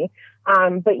accordingly.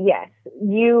 But yes,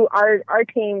 our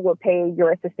team will pay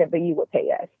your assistant, but you will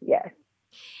pay us. Yes.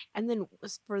 And then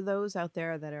for those out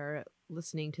there that are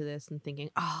listening to this and thinking,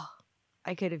 oh,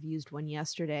 I could have used one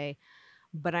yesterday,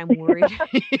 but I'm worried,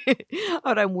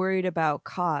 but I'm worried about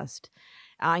cost.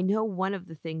 I know one of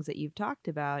the things that you've talked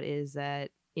about is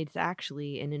that it's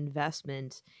actually an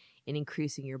investment in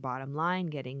increasing your bottom line,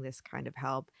 getting this kind of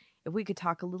help. If we could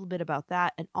talk a little bit about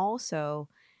that. And also,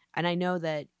 and I know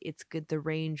that it's good, the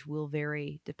range will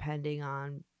vary depending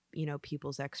on,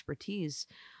 people's expertise,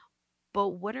 but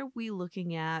what are we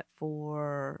looking at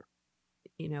for,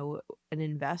 an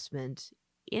investment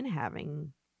in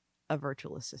having a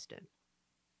virtual assistant?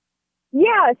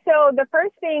 Yeah. So the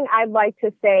first thing I'd like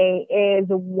to say is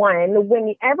one,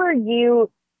 whenever you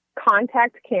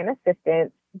contact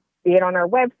CannAssistants, be it on our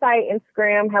website,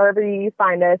 Instagram, however you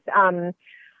find us,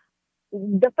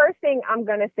 the first thing I'm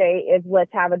going to say is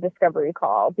let's have a discovery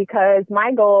call because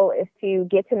my goal is to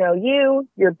get to know you,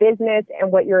 your business,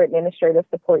 and what your administrative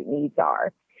support needs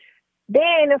are.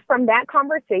 Then from that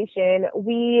conversation,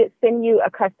 we send you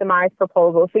a customized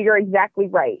proposal. So you're exactly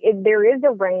right. There is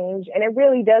a range, and it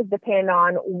really does depend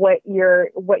on what your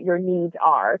needs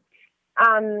are.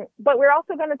 But we're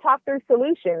also going to talk through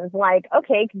solutions like,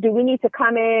 okay, do we need to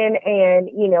come in and,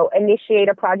 initiate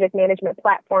a project management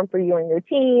platform for you and your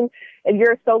team? If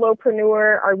you're a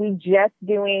solopreneur, are we just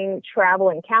doing travel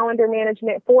and calendar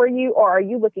management for you, or are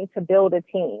you looking to build a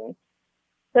team?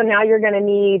 So now you're going to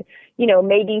need,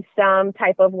 maybe some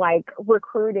type of like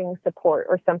recruiting support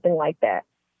or something like that.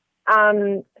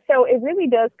 So it really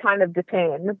does kind of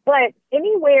depend, but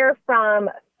anywhere from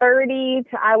 30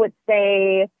 to, I would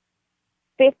say,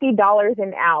 $50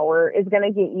 an hour is going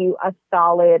to get you a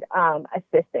solid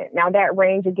assistant. Now that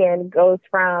range again goes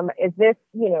from, is this,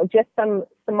 just some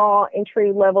small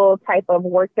entry level type of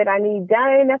work that I need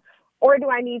done? Or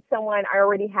do I need someone, I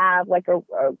already have like a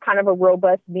kind of a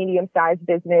robust medium-sized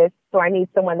business. So I need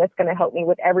someone that's going to help me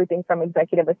with everything from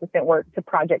executive assistant work to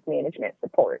project management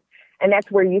support. And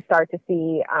that's where you start to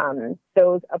see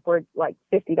those upward like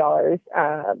 $50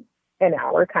 an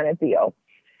hour kind of deal.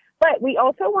 But we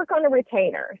also work on a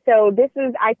retainer. So this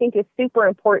is, I think, is super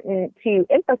important to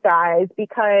emphasize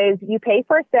because you pay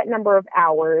for a set number of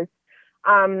hours.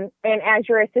 And as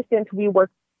your assistant, we work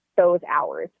those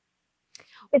hours.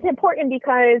 It's important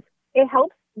because it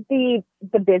helps the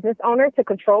business owner to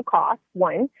control costs,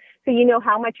 one, so you know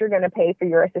how much you're going to pay for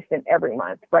your assistant every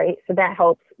month, right? So that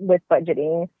helps with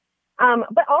budgeting.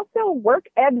 But also work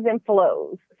ebbs and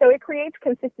flows. So it creates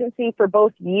consistency for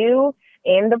both you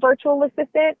and the virtual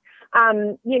assistant.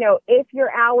 If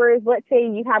your hours, let's say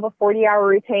you have a 40-hour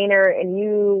retainer and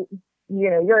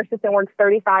your assistant works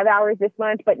 35 hours this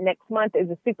month, but next month is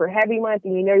a super heavy month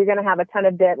and you're going to have a ton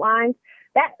of deadlines,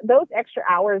 those extra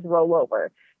hours roll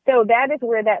over. So that is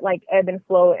where that like ebb and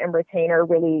flow and retainer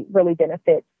really, really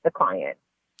benefits the client.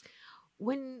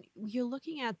 When you're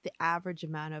looking at the average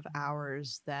amount of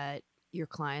hours that your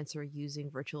clients are using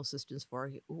virtual assistants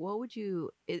for,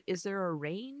 is there a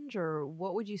range or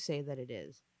what would you say that it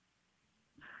is?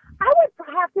 I would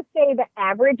have to say the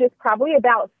average is probably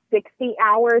about 60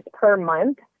 hours per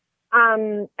month.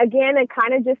 Again, it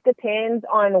kind of just depends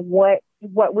on what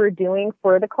we're doing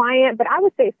for the client, but I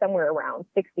would say somewhere around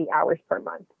 60 hours per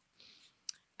month.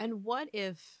 And what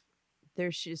if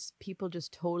there's just people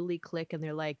just totally click and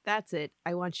they're like, that's it,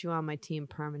 I want you on my team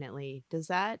permanently.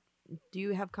 Do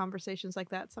you have conversations like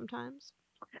that sometimes?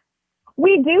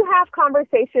 We do have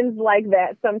conversations like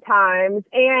that sometimes.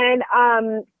 And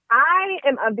I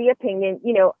am of the opinion,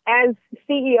 as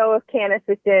CEO of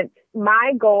CannAssistants,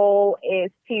 my goal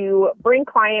is to bring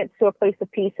clients to a place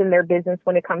of peace in their business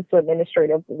when it comes to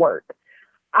administrative work.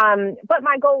 But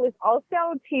my goal is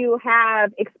also to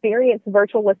have experienced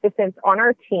virtual assistants on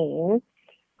our team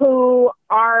who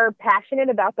are passionate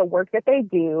about the work that they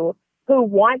do, who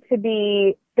want to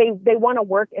they want to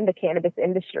work in the cannabis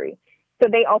industry. So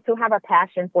they also have a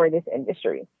passion for this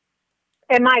industry.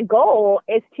 And my goal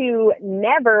is to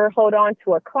never hold on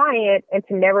to a client and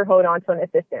to never hold on to an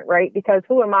assistant, right? Because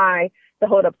who am I to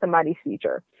hold up somebody's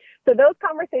future? So those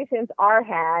conversations are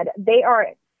had. They are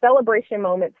celebration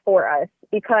moments for us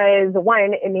because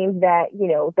one, it means that,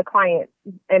 the client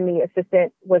and the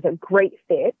assistant was a great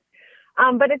fit.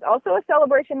 But it's also a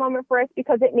celebration moment for us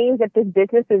because it means that this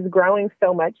business is growing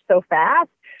so much, so fast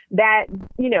that,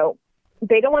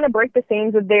 they don't want to break the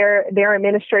seams of their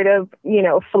administrative,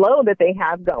 flow that they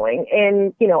have going.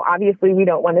 And, obviously we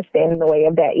don't want to stand in the way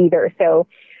of that either. So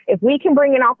if we can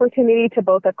bring an opportunity to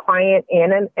both a client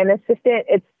and an assistant,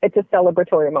 it's a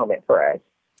celebratory moment for us.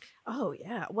 Oh,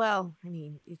 yeah. Well, I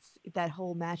mean, it's that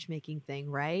whole matchmaking thing,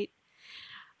 right?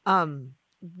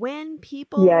 When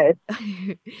people, Yes.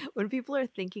 when people are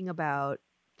thinking about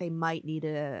they might need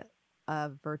a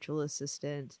virtual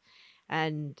assistant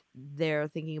and they're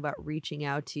thinking about reaching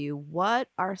out to you, what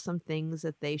are some things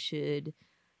that they should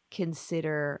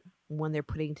consider when they're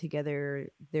putting together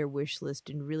their wish list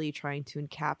and really trying to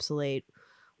encapsulate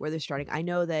where they're starting? I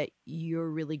know that you're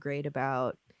really great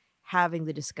about having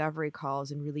the discovery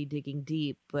calls and really digging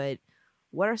deep, but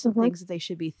what are some things that they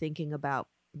should be thinking about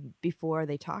before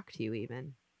they talk to you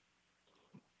even?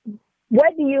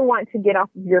 What do you want to get off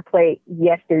of your plate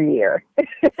yesteryear?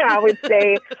 I would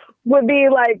say would be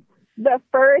like the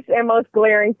first and most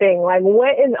glaring thing. Like,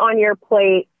 what is on your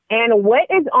plate? And what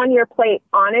is on your plate,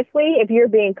 honestly, if you're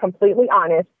being completely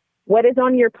honest, what is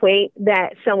on your plate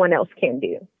that someone else can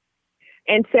do?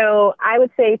 And so I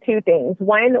would say two things.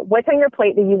 One, what's on your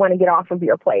plate that you want to get off of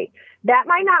your plate? That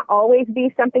might not always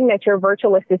be something that your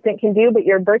virtual assistant can do, but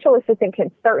your virtual assistant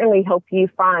can certainly help you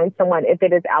find someone if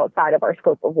it is outside of our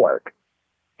scope of work.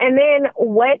 And then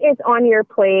what is on your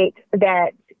plate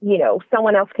that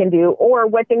someone else can do, or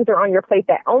what things are on your plate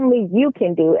that only you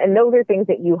can do. And those are things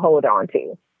that you hold on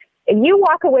to. If you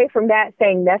walk away from that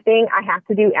saying nothing, I have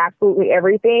to do absolutely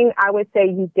everything, I would say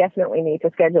you definitely need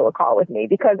to schedule a call with me,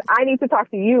 because I need to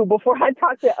talk to you before I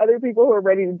talk to other people who are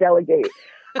ready to delegate.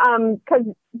 Because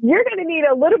you're going to need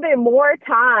a little bit more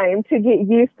time to get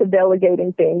used to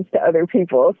delegating things to other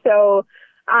people. So,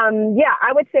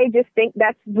 I would say just think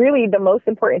that's really the most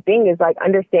important thing, is like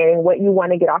understanding what you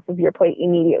want to get off of your plate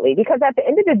immediately. Because at the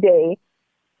end of the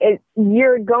day,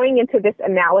 you're going into this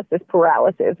analysis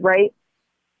paralysis, right?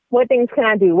 What things can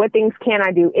I do? What things can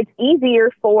I do? It's easier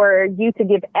for you to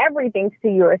give everything to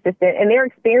your assistant and their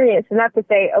experience, not to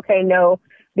say, okay, no,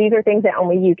 these are things that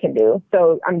only you can do,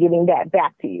 so I'm giving that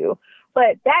back to you.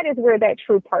 But that is where that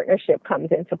true partnership comes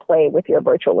into play with your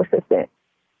virtual assistant.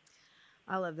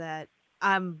 I love that.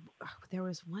 There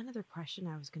was one other question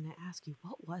I was going to ask you.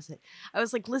 What was it? I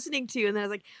was like listening to you, and then I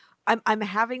was like, I'm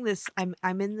having this.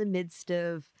 I'm in the midst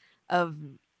of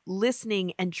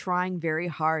listening and trying very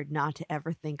hard not to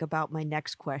ever think about my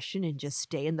next question and just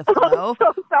stay in the flow.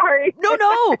 I'm so sorry.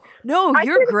 No,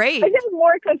 you're great. I get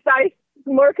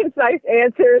more concise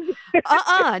answers.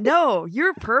 No,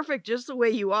 you're perfect just the way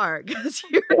you are, because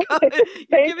you're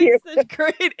You're giving such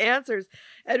great answers.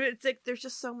 And it's like, there's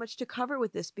just so much to cover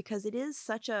with this, because it is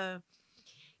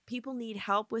people need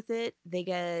help with it. They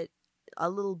get a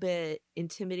little bit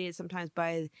intimidated sometimes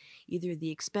by either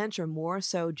the expense, or more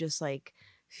so just like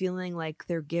feeling like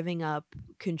they're giving up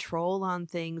control on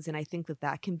things. And I think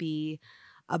that can be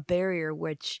a barrier,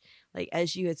 which, like,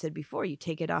 as you had said before, you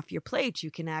take it off your plate,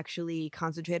 you can actually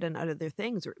concentrate on other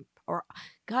things, or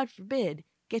God forbid,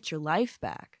 get your life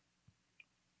back.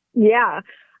 Yeah.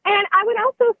 And I would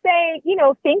also say,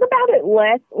 think about it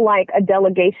less like a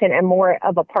delegation and more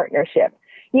of a partnership.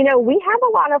 We have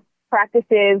a lot of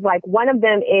practices. Like, one of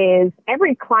them is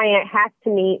every client has to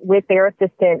meet with their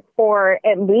assistant for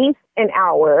at least an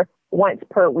hour once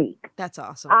per week. That's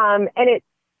awesome. And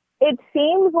it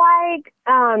seems like,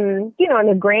 in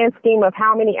the grand scheme of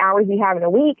how many hours you have in a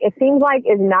week, it seems like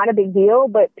it's not a big deal,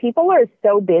 but people are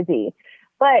so busy.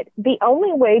 But the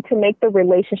only way to make the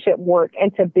relationship work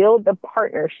and to build the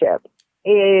partnership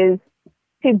is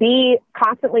to be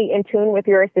constantly in tune with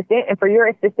your assistant, and for your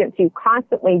assistant to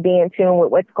constantly be in tune with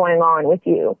what's going on with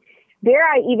you. Dare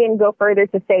I even go further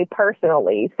to say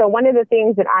personally? So one of the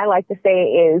things that I like to say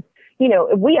is,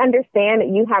 if we understand that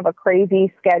you have a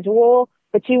crazy schedule,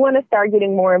 but you want to start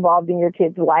getting more involved in your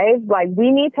kids' lives, like,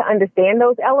 we need to understand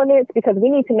those elements, because we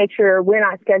need to make sure we're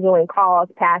not scheduling calls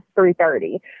past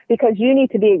 3:30, because you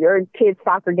need to be at your kid's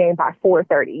soccer game by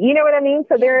 4:30. You know what I mean?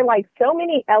 So there are like so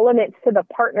many elements to the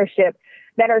partnership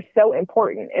that are so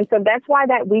important. And so that's why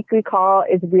that weekly call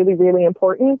is really, really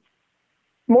important.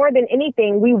 More than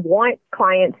anything, we want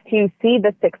clients to see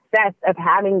the success of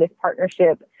having this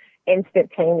partnership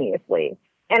instantaneously.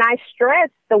 And I stress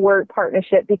the word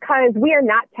partnership because we are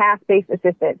not task-based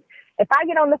assistants. If I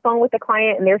get on the phone with a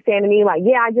client and they're saying to me, like,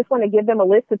 I just want to give them a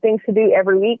list of things to do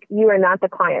every week, you are not the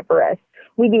client for us.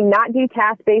 We do not do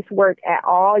task-based work at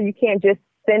all. You can't just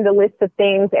send a list of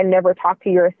things and never talk to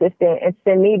your assistant and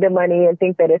send me the money and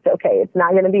think that it's okay. It's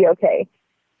not going to be okay.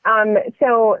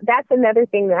 So that's another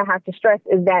thing that I have to stress,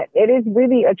 is that it is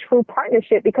really a true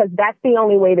partnership, because that's the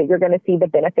only way that you're going to see the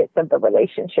benefits of the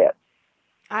relationship.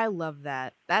 I love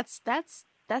that. That's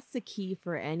the key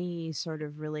for any sort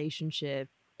of relationship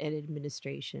and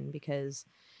administration, because,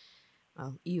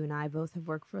 well, you and I both have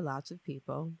worked for lots of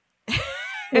people.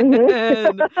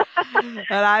 Mm-hmm.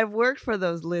 and I've worked for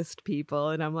those list people,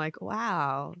 and I'm like,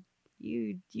 wow,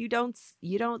 you don't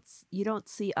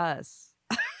see us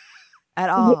at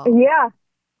all. Yeah.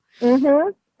 Mm-hmm.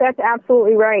 That's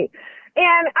absolutely right.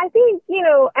 And I think,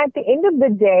 at the end of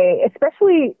the day,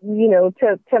 especially,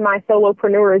 to my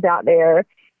solopreneurs out there,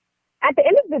 at the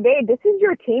end of the day, this is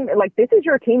your team. Like, this is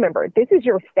your team member. This is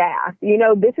your staff.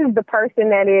 This is the person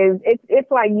that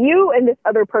it's like you and this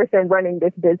other person running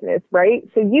this business, right?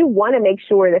 So you want to make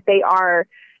sure that they are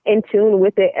in tune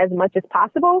with it as much as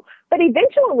possible. But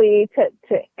eventually,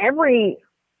 to every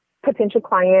potential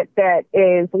client that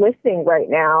is listening right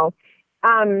now,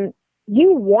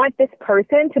 you want this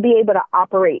person to be able to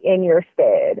operate in your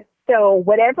stead. So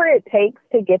whatever it takes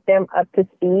to get them up to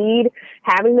speed,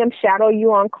 having them shadow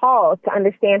you on calls to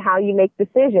understand how you make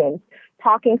decisions,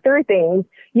 talking through things,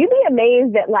 you'd be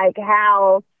amazed at like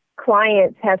how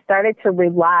clients have started to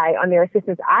rely on their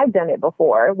assistants. I've done it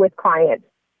before with clients.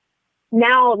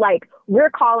 Now, like, we're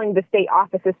calling the state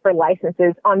offices for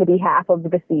licenses on the behalf of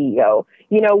the CEO.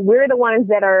 We're the ones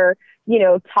that are,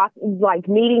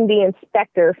 meeting the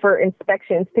inspector for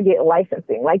inspections to get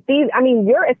licensing. Like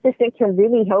your assistant can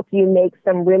really help you make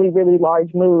some really, really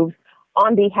large moves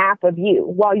on behalf of you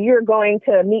while you're going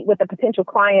to meet with a potential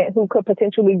client who could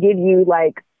potentially give you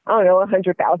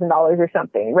 $100,000 or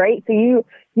something, right? So you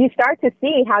start to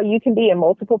see how you can be in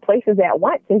multiple places at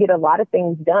once and get a lot of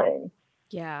things done.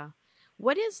 Yeah.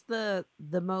 What is the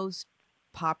most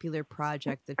popular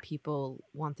project that people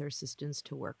want their assistants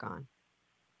to work on?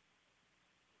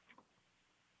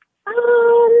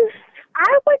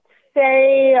 I would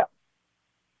say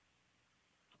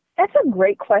that's a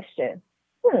great question.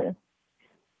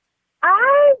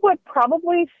 I would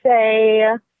probably say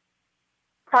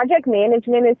project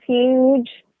management is huge.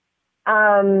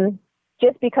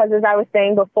 Just because, as I was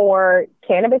saying before,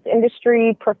 cannabis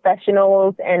industry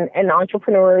professionals and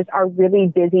entrepreneurs are really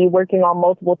busy working on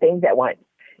multiple things at once.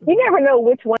 You never know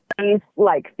which one of these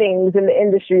things in the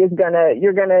industry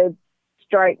you're gonna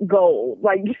strike gold.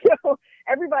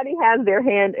 Everybody has their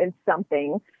hand in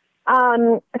something. So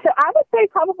I would say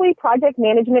probably project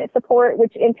management support,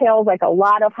 which entails a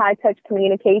lot of high touch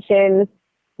communications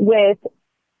with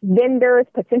vendors,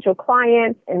 potential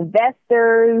clients,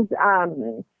 investors,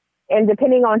 and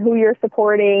depending on who you're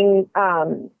supporting,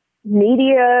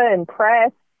 media and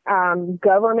press,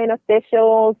 government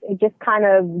officials, it just kind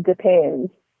of depends.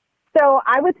 So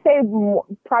I would say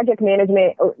project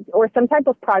management or some type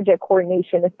of project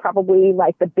coordination is probably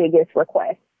the biggest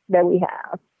request that we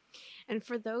have. And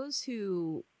for those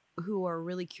who are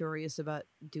really curious about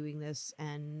doing this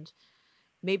and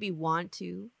maybe want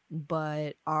to,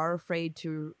 but are afraid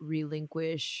to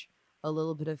relinquish a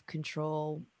little bit of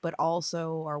control, but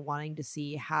also are wanting to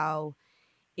see how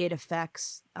it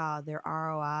affects their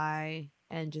ROI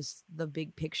and just the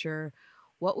big picture,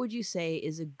 what would you say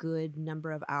is a good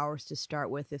number of hours to start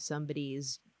with if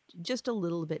somebody's just a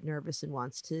little bit nervous and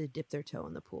wants to dip their toe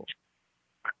in the pool?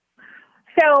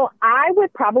 So I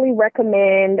would probably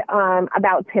recommend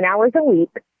about 10 hours a week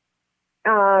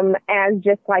as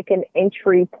just an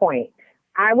entry point.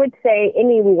 I would say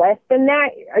any less than that,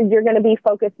 you're going to be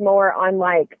focused more on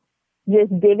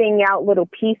just divvying out little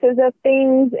pieces of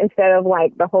things instead of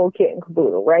the whole kit and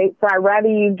caboodle, right? So I'd rather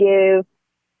you give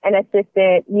an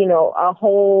assistant, a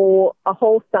whole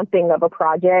something of a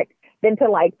project than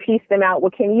to piece them out. Well,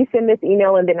 can you send this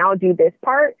email and then I'll do this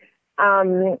part?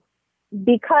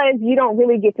 Because you don't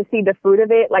really get to see the fruit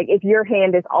of it. If your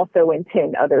hand is also in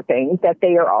 10 other things that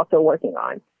they are also working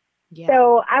on. Yeah.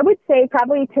 So I would say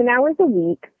probably 10 hours a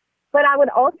week. But I would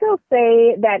also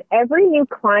say that every new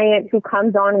client who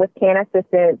comes on with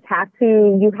CannAssistants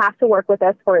you have to work with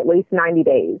us for at least 90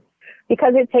 days.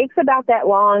 Because it takes about that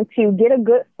long to get a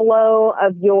good flow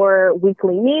of your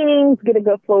weekly meetings, get a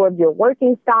good flow of your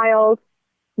working styles,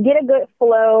 get a good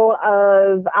flow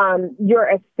of your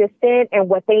assistant and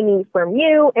what they need from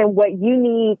you and what you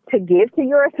need to give to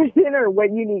your assistant or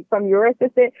what you need from your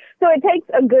assistant. So it takes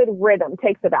a good rhythm,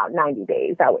 takes about 90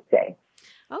 days, I would say.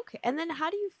 Okay. And then how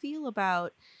do you feel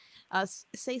about,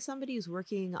 say somebody's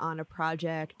working on a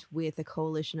project with a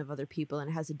coalition of other people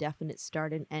and has a definite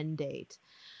start and end date?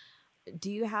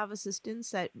 Do you have assistants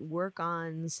that work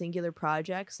on singular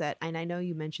projects and I know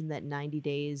you mentioned that 90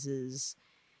 days is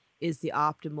the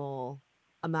optimal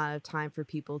amount of time for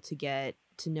people to get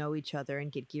to know each other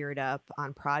and get geared up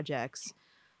on projects.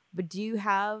 But do you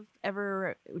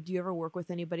ever work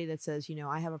with anybody that says,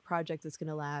 I have a project that's going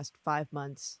to last 5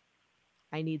 months.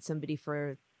 I need somebody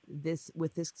for this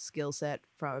with this skill set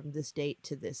from this date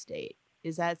to this date.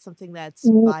 Is that something that's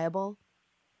viable?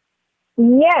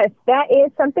 Yes, that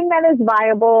is something that is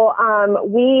viable.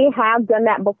 We have done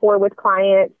that before with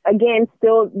clients. Again,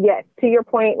 still, yes, to your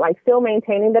point, still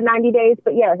maintaining the 90 days.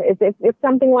 But yes, it's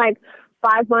something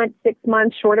 5 months, 6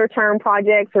 months, shorter term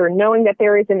projects, or knowing that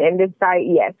there is an end in sight.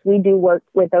 Yes, we do work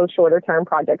with those shorter term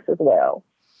projects as well.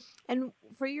 And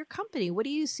for your company, what do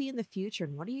you see in the future?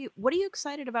 And what are you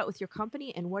excited about with your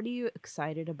company? And what are you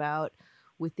excited about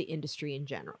with the industry in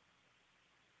general?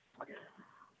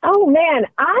 Oh, man,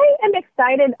 I am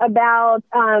excited about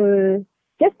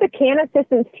just the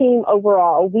CannAssistants team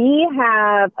overall. We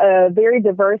have a very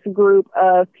diverse group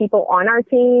of people on our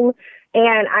team,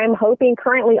 and I'm hoping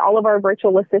currently all of our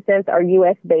virtual assistants are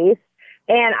U.S.-based,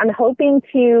 and I'm hoping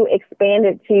to expand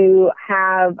it to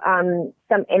have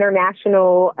some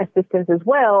international assistants as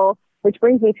well, which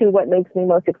brings me to what makes me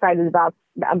most excited about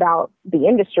the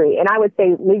industry. And I would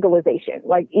say legalization,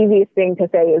 easiest thing to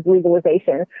say is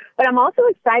legalization. But I'm also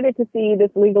excited to see this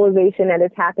legalization that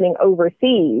is happening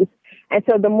overseas. And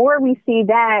so the more we see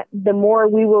that, the more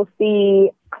we will see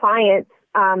clients,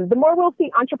 the more we'll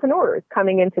see entrepreneurs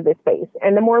coming into this space,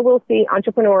 and the more we'll see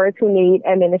entrepreneurs who need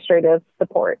administrative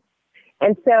support.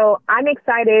 And so I'm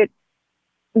excited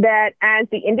that as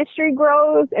the industry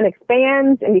grows and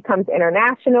expands and becomes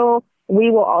international,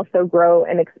 we will also grow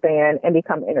and expand and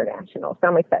become international. So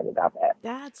I'm excited about that.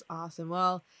 That's awesome.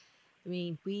 Well, I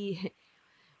mean, we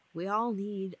all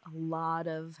need a lot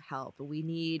of help. We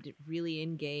need really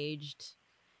engaged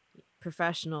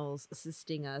professionals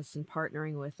assisting us and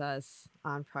partnering with us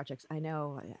on projects. I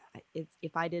know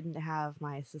if I didn't have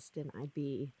my assistant, I'd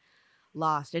be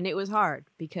lost. And it was hard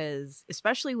because,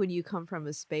 especially when you come from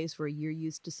a space where you're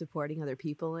used to supporting other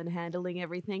people and handling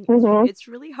everything, it's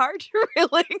really hard to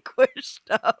relinquish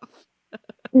stuff.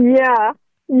 Yeah.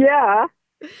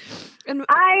 And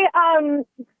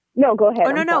no, go ahead.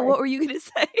 Oh, no. What were you going to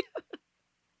say?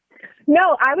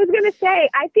 No, I was going to say,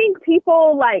 I think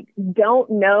people don't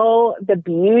know the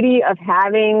beauty of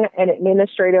having an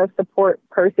administrative support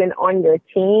person on your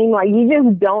team. Like, you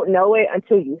just don't know it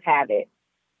until you have it.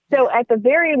 So at the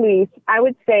very least, I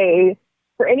would say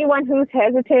for anyone who's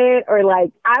hesitant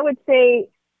I would say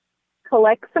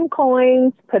collect some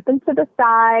coins, put them to the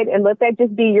side, and let that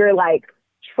just be your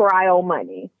trial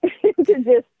money to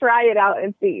just try it out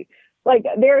and see.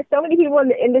 There are so many people in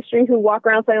the industry who walk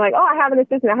around saying oh, I have an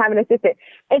assistant.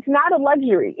 It's not a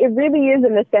luxury. It really is a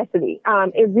necessity.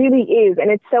 It really is. And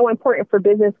it's so important for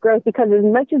business growth because as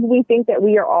much as we think that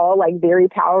we are all very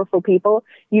powerful people,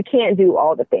 you can't do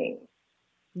all the things.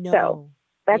 No. So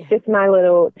that's just my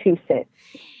little 2 cents.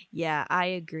 Yeah, I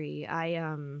agree.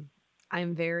 I'm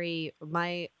very,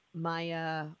 the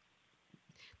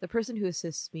person who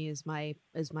assists me is my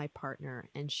partner,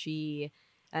 and she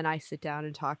and I sit down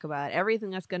and talk about everything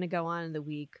that's going to go on in the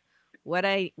week. What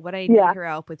I need her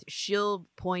help with. She'll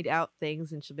point out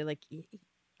things and she'll be like,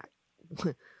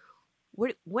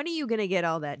 when are you going to get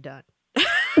all that done?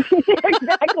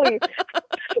 Exactly.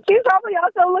 She's probably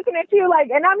also looking at you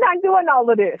and I'm not doing all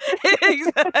of this.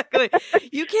 Exactly.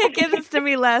 You can't give this to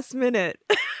me last minute.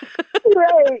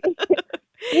 Right.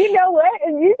 You know what?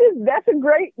 And that's a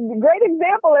great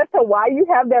example as to why you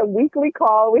have that weekly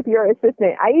call with your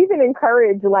assistant. I even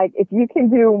encourage, if you can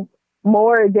do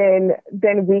more than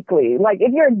weekly,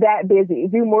 if you're that busy,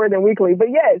 do more than weekly. But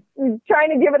yes, trying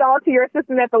to give it all to your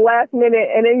assistant at the last minute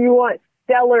and then you want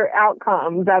stellar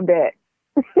outcomes, I bet.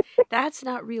 That's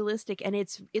not realistic. And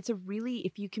it's a really,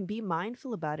 if you can be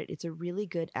mindful about it, it's a really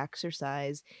good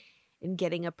exercise in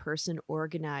getting a person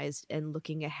organized and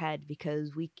looking ahead,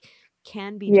 because we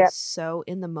can be just so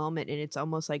in the moment and it's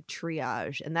almost like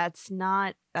triage. And that's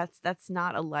not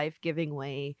a life-giving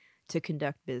way to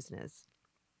conduct business.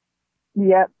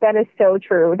 Yep, that is so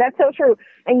true. That's so true.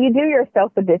 And you do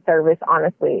yourself a disservice,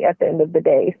 honestly, at the end of the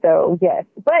day. So yes,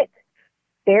 but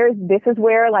this is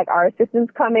where our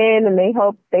assistants come in and they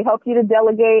help you to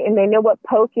delegate, and they know what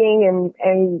poking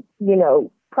and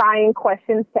prying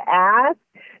questions to ask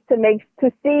to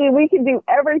see we can do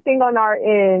everything on our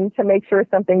end to make sure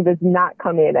something does not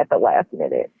come in at the last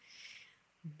minute.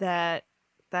 That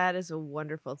is a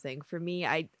wonderful thing for me.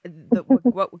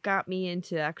 What got me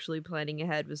into actually planning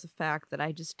ahead was the fact that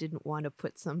I just didn't want to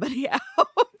put somebody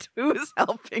out who was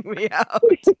helping me out.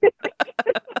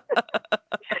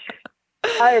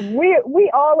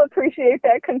 We all appreciate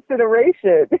that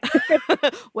consideration.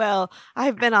 Well,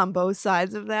 I've been on both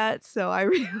sides of that, so I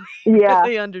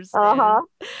really understand.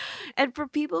 And for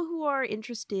people who are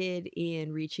interested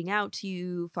in reaching out to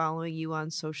you, following you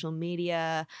on social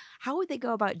media, how would they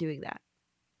go about doing that?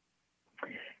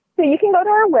 So you can go to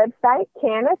our website,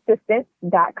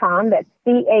 CannAssistants.com. That's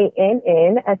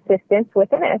CANN, assistants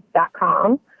with an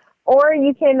S.com. Or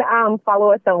you can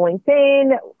follow us on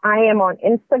LinkedIn. I am on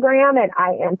Instagram, and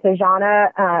I am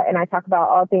TaJanna, and I talk about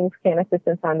all things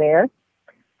CannAssistants on there.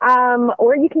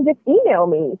 Or you can just email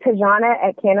me,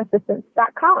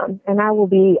 TaJanna@CannAssistants.com, and I will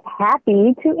be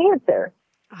happy to answer.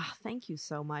 Oh, thank you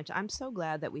so much. I'm so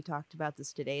glad that we talked about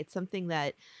this today. It's something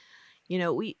that,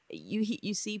 you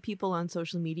see people on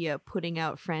social media putting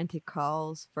out frantic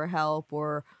calls for help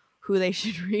or who they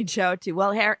should reach out to.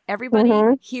 Well,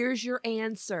 everybody, here's your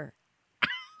answer.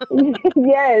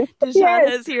 Yes.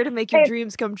 TaJanna is here to make your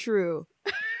dreams come true.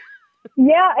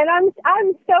 Yeah, and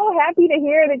I'm so happy to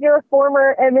hear that you're a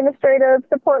former administrative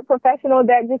support professional.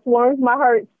 That just warms my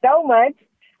heart so much.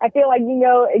 I feel like you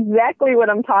know exactly what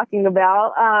I'm talking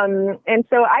about. And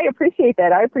so I appreciate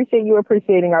that. I appreciate you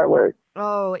appreciating our work.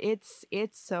 Oh, it's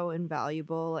so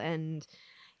invaluable. And,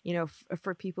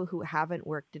 for people who haven't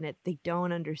worked in it, they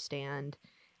don't understand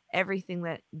everything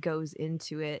that goes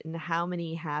into it and how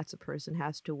many hats a person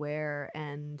has to wear.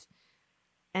 And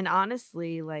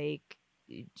honestly,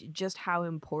 just how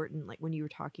important, like when you were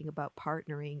talking about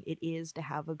partnering, it is to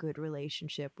have a good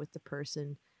relationship with the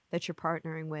person that you're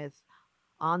partnering with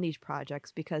on these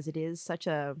projects, because it is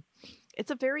it's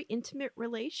a very intimate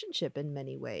relationship in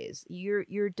many ways. You're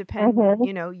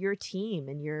Mm-hmm. your team,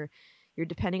 and you're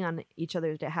depending on each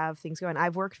other to have things going.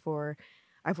 I've worked for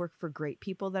great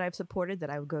people that I've supported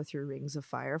that I would go through rings of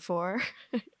fire for,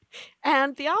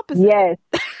 and the opposite. Yes.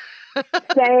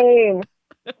 Same.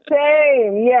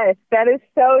 Same. Yes, that is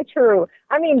so true.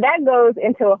 I mean, that goes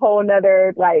into a whole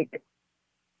nother, like,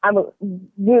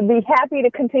 would be happy to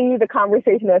continue the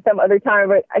conversation at some other time,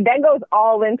 but that goes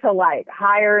all into like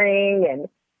hiring and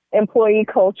employee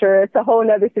culture. It's a whole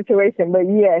nother situation. But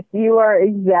yes, you are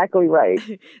exactly right.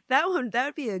 That would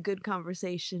be a good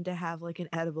conversation to have, like an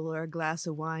edible or a glass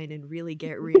of wine, and really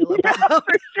get real Yeah, about.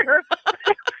 for sure.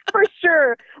 For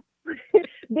sure.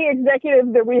 The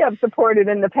executives that we have supported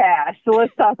in the past. So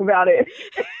let's talk about it.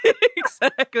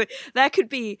 Exactly. That could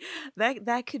be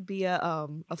a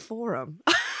forum.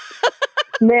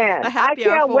 Man, A I happy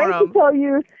hour can't wait to forum. tell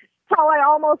you how I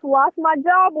almost lost my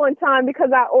job one time because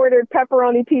I ordered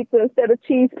pepperoni pizza instead of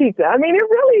cheese pizza. I mean,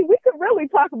 we could really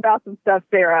talk about some stuff,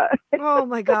 Sarah. Oh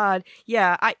my God.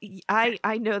 Yeah,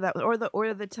 I know that one.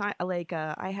 Or the time, like,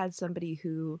 I had somebody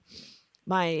who,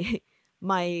 my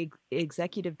my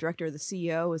executive director, the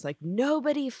CEO, was like,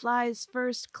 nobody flies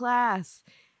first class.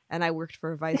 And I worked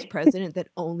for a vice president that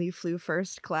only flew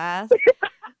first class.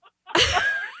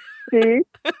 See?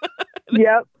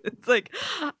 Yep. It's like,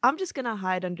 I'm just gonna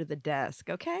hide under the desk,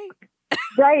 okay?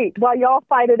 Right. While y'all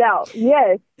fight it out.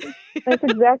 Yes. That's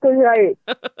exactly right.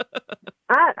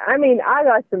 I mean, I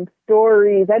got some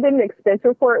stories. I did an expense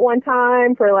report one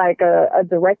time for like a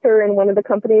director in one of the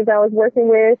companies I was working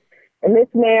with. And this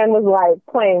man was like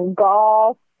playing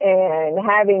golf and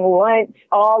having lunch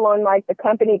all on like the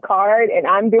company card. And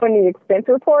I'm doing the expense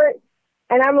report.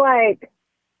 And I'm like,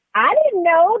 I didn't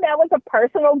know that was a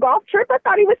personal golf trip. I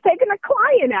thought he was taking a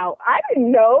client out. I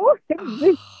didn't know.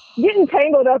 Just getting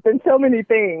tangled up in so many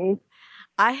things.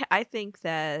 I think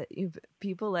that if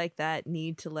people like that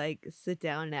need to, like, sit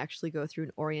down and actually go through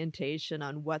an orientation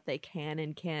on what they can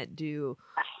and can't do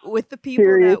with the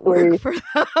people that work Seriously.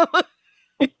 for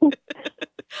them.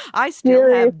 I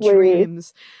still have Seriously.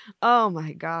 dreams. Oh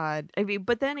my God. I mean,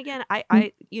 but then again,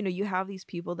 you have these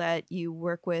people that you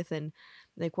work with, and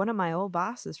like one of my old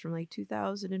bosses from like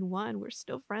 2001, we're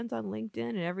still friends on LinkedIn,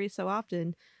 and every so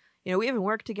often, we haven't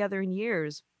worked together in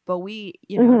years, but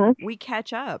Hmm. we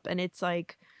catch up, and it's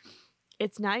like,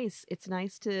 it's nice. It's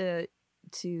nice to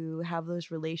have those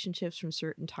relationships from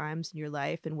certain times in your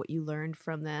life, and what you learned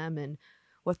from them and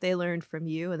what they learned from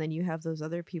you. And then you have those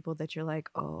other people that you're like,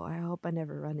 oh, I hope I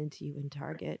never run into you in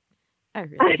Target. I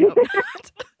really hope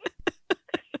not.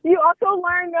 You also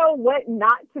learn, though, what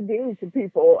not to do to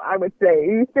people, I would say.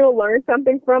 You still learn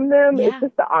something from them. It's Yeah.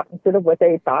 just the opposite of what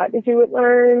they thought that you would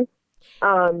learn.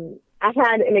 I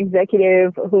had an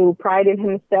executive who prided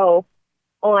himself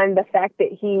on the fact that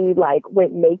he like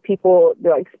would make people,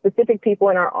 like specific people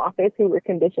in our office who were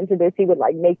conditioned to this, he would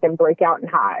like make them break out in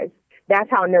hives. That's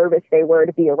how nervous they were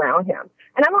to be around him.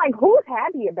 And I'm like, who's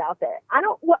happy about that?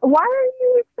 Why are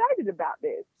you excited about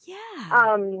this?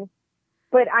 Yeah.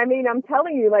 But I mean, I'm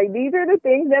telling you, like, these are the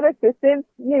things that assistants,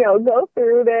 go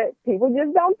through that people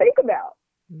just don't think about.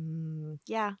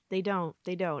 Yeah, they don't.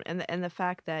 They don't. And the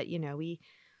fact that,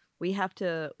 we have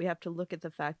to look at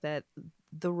the fact that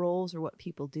the roles are what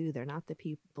people do. They're not the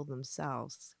people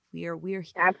themselves.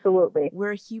 Absolutely.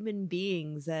 We're human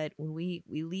beings that when we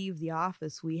leave the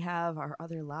office, we have our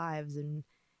other lives and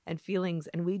feelings,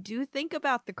 and we do think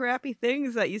about the crappy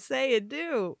things that you say and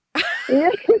do.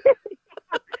 Yeah.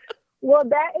 Well,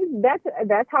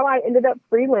 that's how I ended up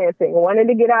freelancing. Wanted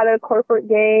to get out of the corporate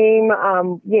game.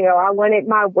 I wanted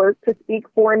my work to speak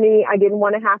for me. I didn't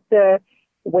want to have to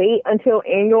wait until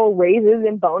annual raises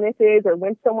and bonuses, or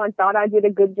when someone thought I did a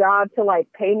good job to like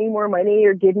pay me more money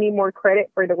or give me more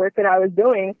credit for the work that I was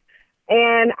doing.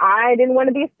 And I didn't want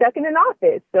to be stuck in an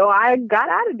office. So I got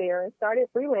out of there and started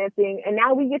freelancing. And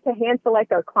now we get to hand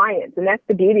select our clients. And that's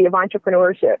the beauty of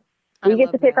entrepreneurship. I We get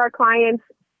love to pick that. our clients.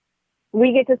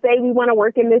 We get to say we want to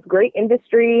work in this great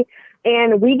industry,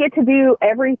 and we get to do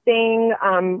everything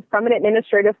from an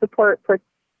administrative support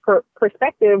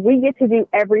perspective. We get to do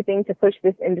everything to push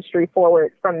this industry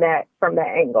forward from that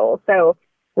angle. So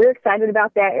we're excited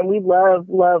about that, and we love,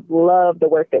 love, love the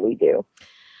work that we do.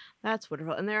 That's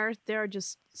wonderful. And there are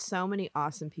just so many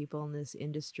awesome people in this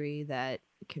industry that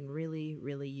can really,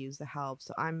 really use the help.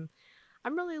 So I'm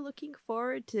really looking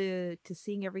forward to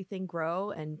seeing everything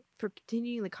grow, and for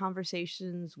continuing the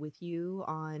conversations with you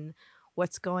on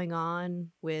what's going on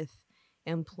with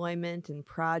employment and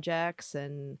projects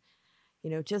and,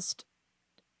 just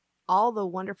all the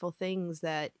wonderful things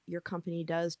that your company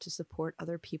does to support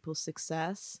other people's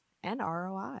success and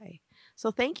ROI.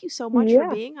 So thank you so much for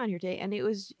Yeah. being on here today. And it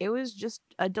was just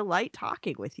a delight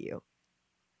talking with you.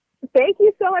 Thank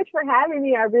you so much for having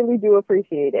me. I really do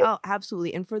appreciate it. Oh,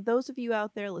 absolutely. And for those of you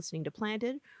out there listening to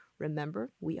Planted, remember,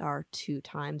 we are 2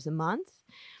 times a month.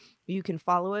 You can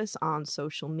follow us on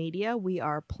social media. We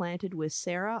are Planted with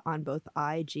Sara on both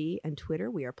IG and Twitter.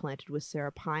 We are Planted with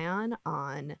Sara Pion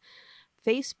on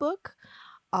Facebook.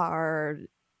 Our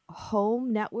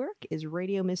home network is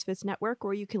Radio Misfits Network,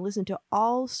 where you can listen to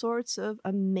all sorts of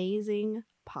amazing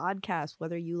podcasts,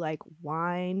 whether you like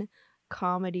wine,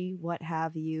 comedy, what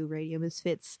have you. Radio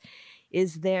Misfits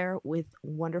is there with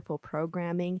wonderful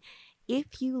programming.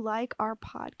 If you like our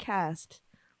podcast,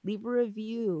 leave a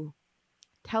review.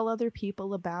 Tell other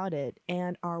people about it.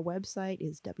 And our website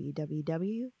is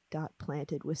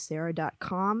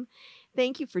www.plantedwithsara.com.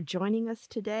 Thank you for joining us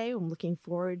today. I'm looking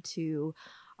forward to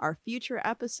our future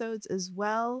episodes as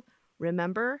well.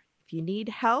 Remember, if you need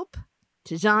help,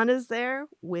 TaJanna's there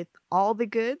with all the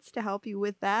goods to help you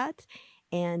with that.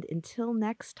 And until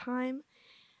next time,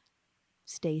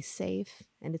 stay safe.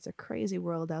 And it's a crazy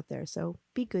world out there, so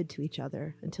be good to each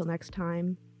other. Until next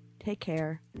time, take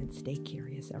care and stay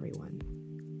curious, everyone.